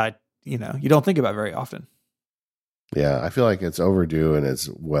macOS that you don't think about very often. Yeah, I feel like it's overdue and it's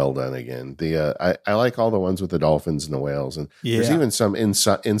well done again. I like all the ones with the dolphins and the whales, and there's even some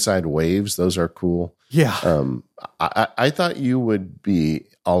inside waves. Those are cool. Yeah. I thought you would be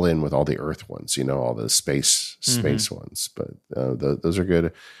all in with all the Earth ones, all the space ones, but those are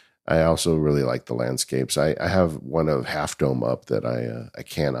good. I also really like the landscapes. I have one of Half Dome up that I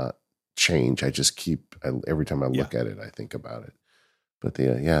cannot change. I just keep every time I look at it, I think about it. But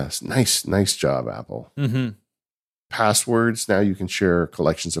nice job, Apple. Mm-hmm. Passwords. Now you can share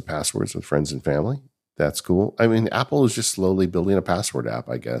collections of passwords with friends and family. That's cool. I mean, Apple is just slowly building a password app,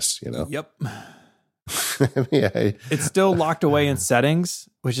 I guess, Yep. It's still locked away in settings,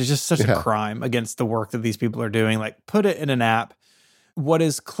 which is just such a crime against the work that these people are doing. Like, put it in an app. What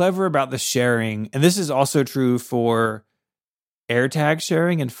is clever about the sharing, and this is also true for AirTag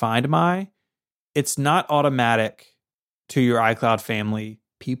sharing and Find My, it's not automatic to your iCloud family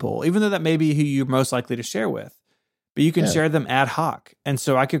people, even though that may be who you're most likely to share with. But you can share them ad hoc. And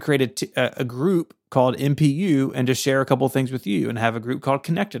so I could create a group called MPU and just share a couple of things with you, and have a group called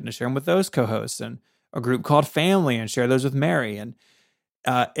Connected and share them with those co-hosts, and a group called Family and share those with Mary. And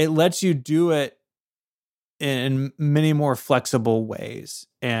it lets you do it in many more flexible ways.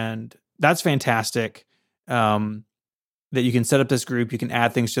 And that's fantastic, that you can set up this group, you can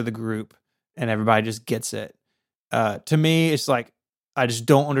add things to the group, and everybody just gets it. To me, it's like, I just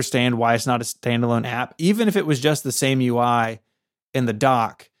don't understand why it's not a standalone app. Even if it was just the same UI in the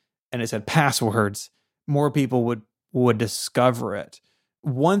dock and it said passwords, more people would discover it.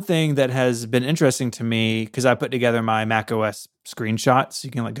 One thing that has been interesting to me, because I put together my macOS screenshots,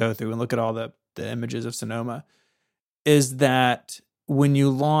 you can like go through and look at all the images of Sonoma, is that when you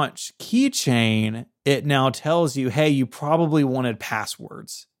launch Keychain, it now tells you, hey, you probably wanted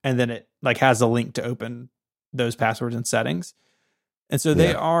passwords. And then it like has a link to open those passwords and settings. And so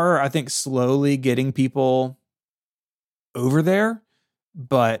they are, I think, slowly getting people over there,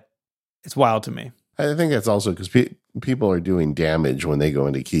 but it's wild to me. I think that's also because people are doing damage when they go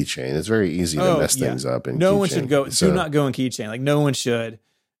into Keychain. It's very easy to mess things up. In no Keychain. One should go. Do not go in Keychain. Like no one should.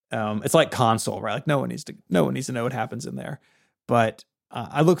 It's like console, right? Like no one needs to know what happens in there. But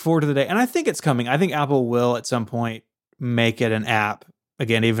I look forward to the day, and I think it's coming. I think Apple will at some point make it an app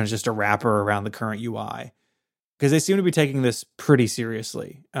again, even just a wrapper around the current UI, because they seem to be taking this pretty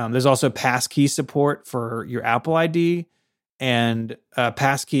seriously. There's also passkey support for your Apple ID. And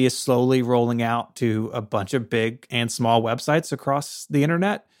passkey is slowly rolling out to a bunch of big and small websites across the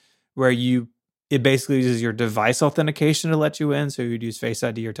internet, where it basically uses your device authentication to let you in. So you'd use Face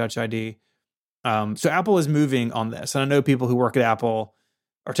ID or Touch ID. So Apple is moving on this. And I know people who work at Apple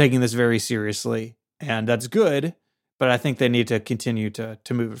are taking this very seriously, and that's good. But I think they need to continue to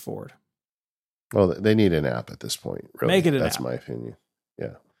move it forward. Well, they need an app at this point. Really. Make it an That's app. my opinion.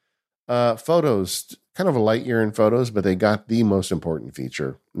 Yeah. Photos, kind of a light year in photos, but they got the most important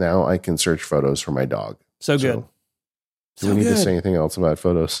feature. Now I can search photos for my dog. So good. Do we need to say anything else about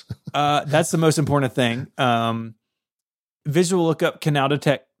photos? That's the most important thing. Visual Lookup can now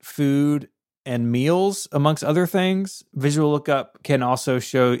detect food and meals, amongst other things. Visual Lookup can also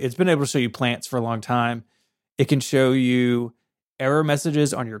it's been able to show you plants for a long time. It can show you error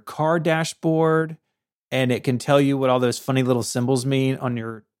messages on your car dashboard, and it can tell you what all those funny little symbols mean on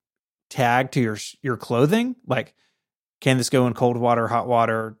your tag to your clothing. Like, can this go in cold water, hot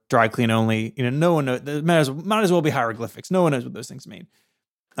water, dry clean only? No one knows. It might as well be hieroglyphics. No one knows what those things mean.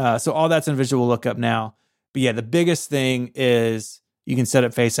 So all that's in Visual Lookup now. But yeah, the biggest thing is you can set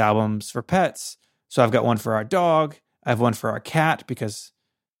up face albums for pets. So I've got one for our dog. I have one for our cat because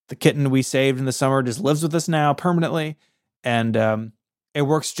the kitten we saved in the summer just lives with us now permanently. And it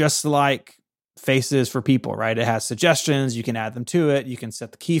works just like Faces for people, right? It has suggestions. You can add them to it. You can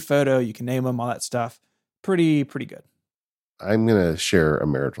set the key photo. You can name them, all that stuff. Pretty good. I'm going to share a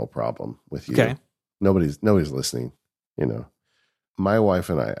marital problem with you. Okay. Nobody's listening. My wife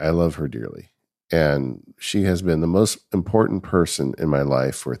and I love her dearly. And she has been the most important person in my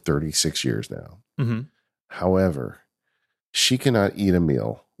life for 36 years now. Mm-hmm. However, she cannot eat a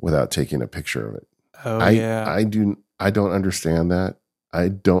meal without taking a picture of it. Oh, yeah. I don't understand that. I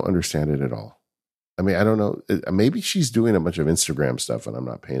don't understand it at all. I mean, I don't know. Maybe she's doing a bunch of Instagram stuff and I'm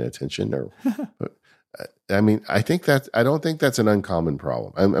not paying attention. But I mean, I don't think that's an uncommon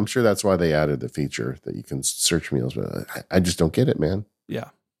problem. I'm sure that's why they added the feature that you can search meals. But I just don't get it, man. Yeah.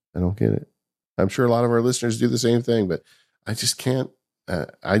 I don't get it. I'm sure a lot of our listeners do the same thing, but I just can't.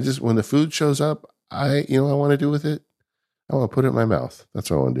 When the food shows up, I want to do with it. I want to put it in my mouth.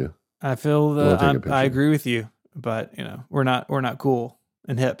 That's what I want to do. I feel I agree with you, but we're not cool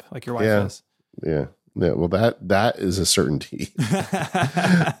and hip like your wife is. Yeah. Well, that is a certainty.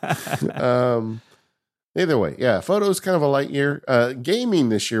 Either way, yeah. Photos kind of a light year. Gaming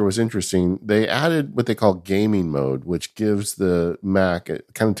this year was interesting. They added what they call gaming mode, which gives the Mac,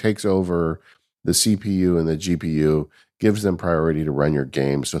 it kind of takes over the CPU and the GPU, gives them priority to run your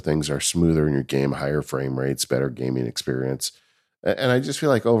game, so things are smoother in your game, higher frame rates, better gaming experience. And I just feel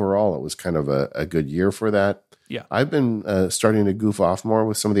like overall it was kind of a good year for that. Yeah. I've been starting to goof off more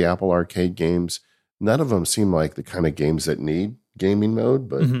with some of the Apple Arcade games. None of them seem like the kind of games that need gaming mode,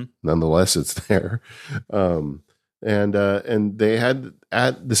 but nonetheless, it's there. And they had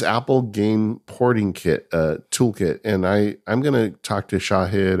this Apple game porting kit toolkit, and I'm going to talk to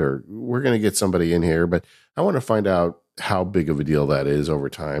Shahid, or we're going to get somebody in here, but I want to find out how big of a deal that is over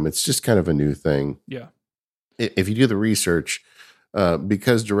time. It's just kind of a new thing. Yeah. If you do the research,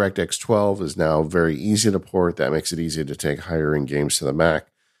 because DirectX 12 is now very easy to port, that makes it easy to take higher end games to the Mac.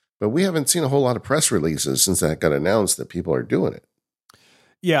 But we haven't seen a whole lot of press releases since that got announced that people are doing it.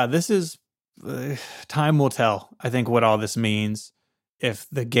 Yeah, this is time will tell, I think, what all this means. If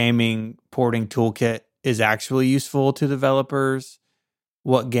the gaming porting toolkit is actually useful to developers,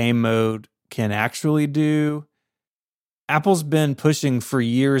 what game mode can actually do. Apple's been pushing for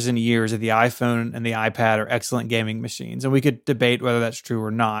years and years that the iPhone and the iPad are excellent gaming machines, and we could debate whether that's true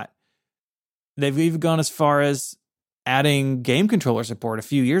or not. They've even gone as far as adding game controller support a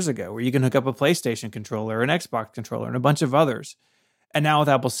few years ago, where you can hook up a PlayStation controller, an Xbox controller, and a bunch of others. And now with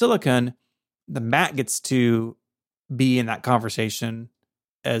Apple Silicon, the Mac gets to be in that conversation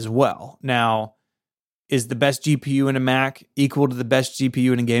as well. Now, is the best GPU in a Mac equal to the best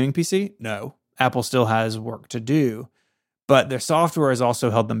GPU in a gaming PC? No. Apple still has work to do, but their software has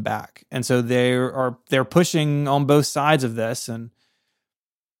also held them back. And so they're pushing on both sides of this. And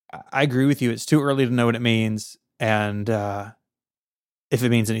I agree with you. It's too early to know what it means. And if it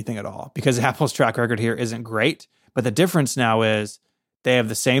means anything at all, because Apple's track record here isn't great. But the difference now is they have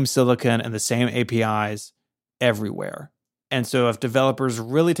the same silicon and the same APIs everywhere. And so if developers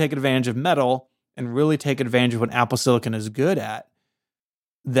really take advantage of Metal and really take advantage of what Apple Silicon is good at,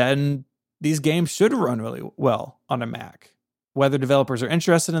 then these games should run really well on a Mac. Whether developers are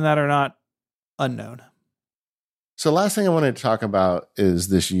interested in that or not, unknown. So last thing I wanted to talk about is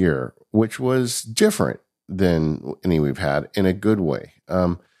this year, which was different than any we've had in a good way.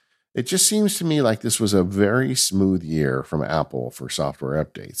 It just seems to me like this was a very smooth year from Apple for software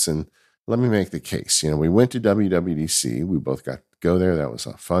updates. And let me make the case. We went to WWDC. We both got to go there. That was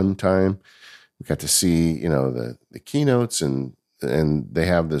a fun time. We got to see, the keynotes, and they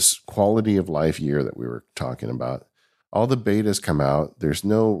have this quality of life year that we were talking about. All the betas come out. There's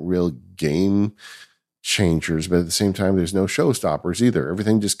no real game changers, but at the same time, there's no showstoppers either.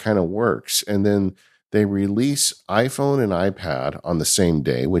 Everything just kind of works. And then they release iPhone and iPad on the same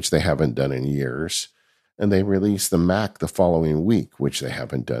day, which they haven't done in years. And they release the Mac the following week, which they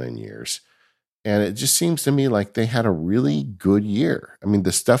haven't done in years. And it just seems to me like they had a really good year. I mean,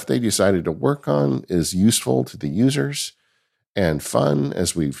 the stuff they decided to work on is useful to the users and fun,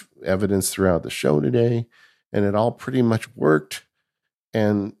 as we've evidenced throughout the show today. And it all pretty much worked.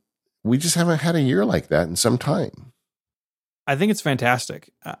 And we just haven't had a year like that in some time. I think it's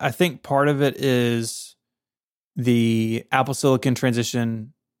fantastic. I think part of it is the Apple Silicon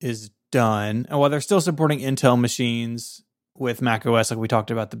transition is done. And while they're still supporting Intel machines with macOS, like we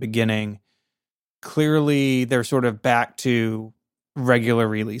talked about at the beginning, clearly they're sort of back to regular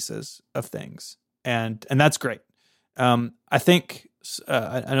releases of things. And that's great. I think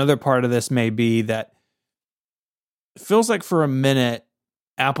another part of this may be that it feels like for a minute,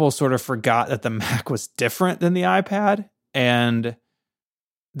 Apple sort of forgot that the Mac was different than the iPad. And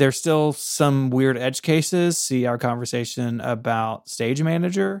there's still some weird edge cases. See our conversation about Stage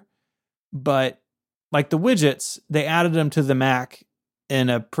Manager. But like the widgets, they added them to the Mac in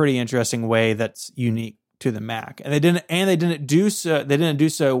a pretty interesting way that's unique to the Mac. And they didn't do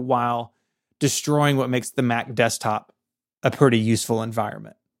so while destroying what makes the Mac desktop a pretty useful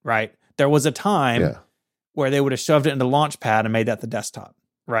environment, right? There was a time where they would have shoved it into Launchpad and made that the desktop,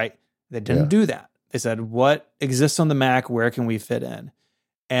 right? They didn't do that. They said, what exists on the Mac? Where can we fit in?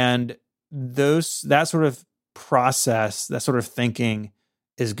 And that sort of process, that sort of thinking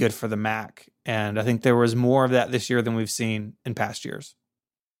is good for the Mac. And I think there was more of that this year than we've seen in past years.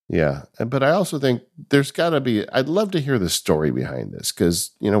 Yeah. But I also think there's got to be, I'd love to hear the story behind this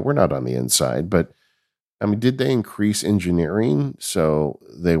because, we're not on the inside, but I mean, did they increase engineering so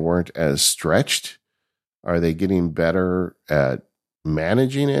they weren't as stretched? Are they getting better at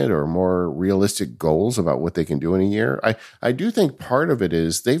managing it or more realistic goals about what they can do in a year? I do think part of it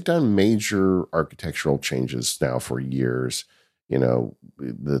is they've done major architectural changes now for years.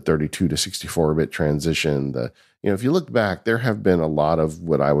 The 32 to 64-bit transition, if you look back, there have been a lot of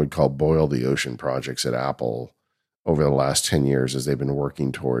what I would call boil the ocean projects at Apple over the last 10 years as they've been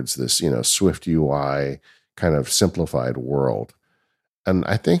working towards this, Swift UI kind of simplified world. And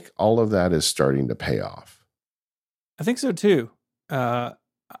I think all of that is starting to pay off. I think so too.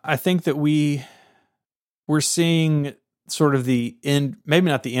 I think that we're seeing sort of the end, maybe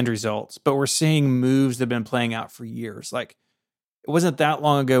not the end results, but we're seeing moves that have been playing out for years. Like it wasn't that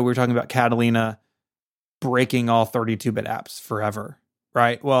long ago we were talking about Catalina breaking all 32-bit apps forever,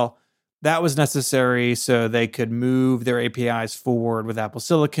 right? Well, that was necessary so they could move their APIs forward with Apple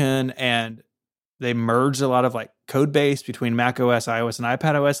Silicon, and they merged a lot of like code base between macOS, iOS, and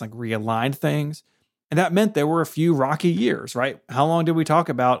iPadOS, like realigned things. And that meant there were a few rocky years, right? How long did we talk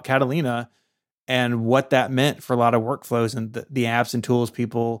about Catalina and what that meant for a lot of workflows and the apps and tools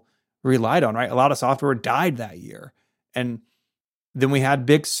people relied on, right? A lot of software died that year. And then we had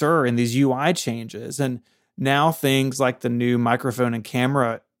Big Sur and these UI changes. And now things like the new microphone and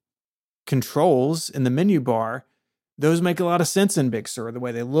camera controls in the menu bar, those make a lot of sense in Big Sur. The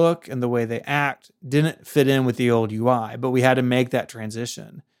way they look and the way they act didn't fit in with the old UI, but we had to make that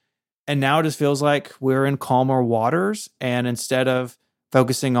transition. And now it just feels like we're in calmer waters. And instead of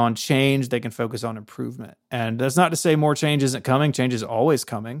focusing on change, they can focus on improvement. And that's not to say more change isn't coming. Change is always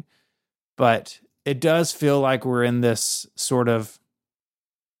coming. But it does feel like we're in this sort of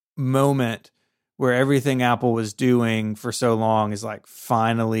moment where everything Apple was doing for so long is like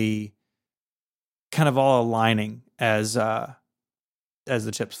finally kind of all aligning as the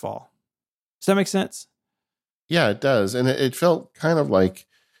chips fall. Does that make sense? Yeah, it does. And it felt kind of like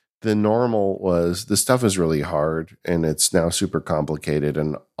the normal was the stuff is really hard and it's now super complicated,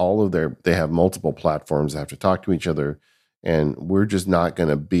 and all of they have multiple platforms that have to talk to each other. And we're just not going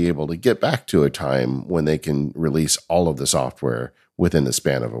to be able to get back to a time when they can release all of the software within the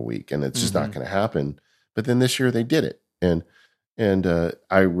span of a week. And it's just not going to happen. But then this year they did it. And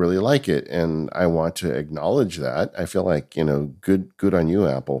I really like it. And I want to acknowledge that. I feel like, good on you,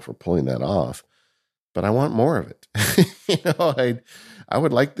 Apple, for pulling that off. But I want more of it. I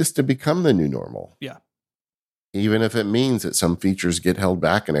would like this to become the new normal. Yeah. Even if it means that some features get held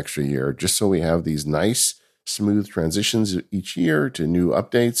back an extra year, just so we have these nice, smooth transitions each year to new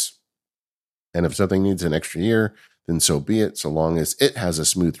updates. And if something needs an extra year, then so be it, so long as it has a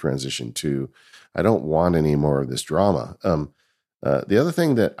smooth transition too. I don't want any more of this drama. The other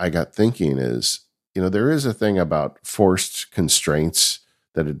thing that I got thinking is, there is a thing about forced constraints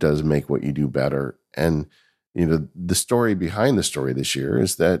that it does make what you do better. And, the story behind the story this year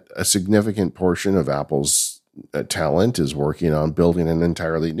is that a significant portion of Apple's talent is working on building an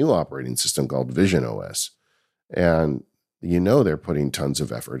entirely new operating system called Vision OS. And, they're putting tons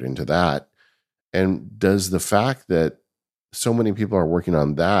of effort into that. And does the fact that so many people are working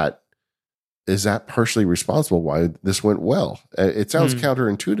on that, is that partially responsible why this went well? It sounds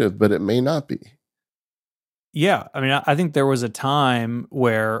counterintuitive, but it may not be. Yeah. I mean, I think there was a time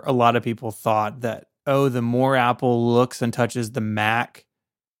where a lot of people thought that, the more Apple looks and touches the Mac,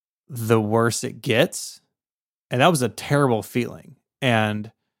 the worse it gets. And that was a terrible feeling.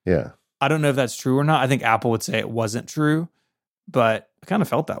 And yeah, I don't know if that's true or not. I think Apple would say it wasn't true, but I kind of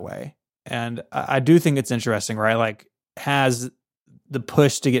felt that way. And I do think it's interesting, right? Like, has the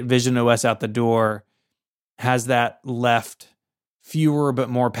push to get Vision OS out the door, has that left fewer but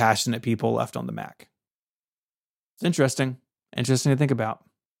more passionate people left on the Mac? It's interesting to think about.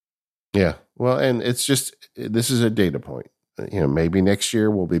 Yeah. Well, and it's just, this is a data point. Maybe next year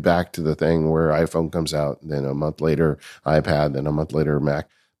we'll be back to the thing where iPhone comes out, then a month later iPad, then a month later Mac.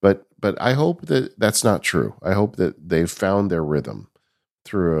 But I hope that that's not true. I hope that they've found their rhythm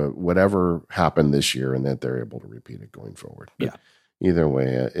through whatever happened this year and that they're able to repeat it going forward. But either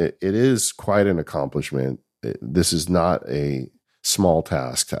way, it is quite an accomplishment. This is not a small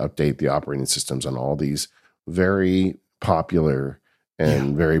task to update the operating systems on all these very popular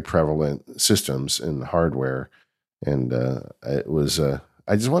and very prevalent systems and hardware. And it was, I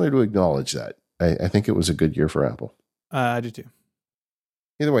just wanted to acknowledge that. I think it was a good year for Apple. I do too.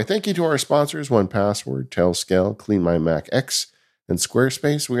 Either way, thank you to our sponsors, 1Password, Tailscale, Clean My Mac X, and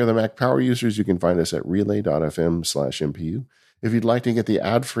Squarespace. We are the Mac Power Users. You can find us at relay.fm/MPU. If you'd like to get the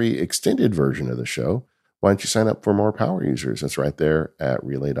ad-free extended version of the show, why don't you sign up for More Power Users? That's right there at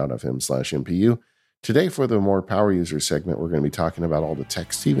relay.fm/MPU. Today, for the More Power Users segment, we're going to be talking about all the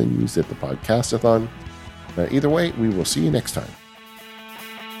tech Steven used at the Podcastathon. Either way, we will see you next time.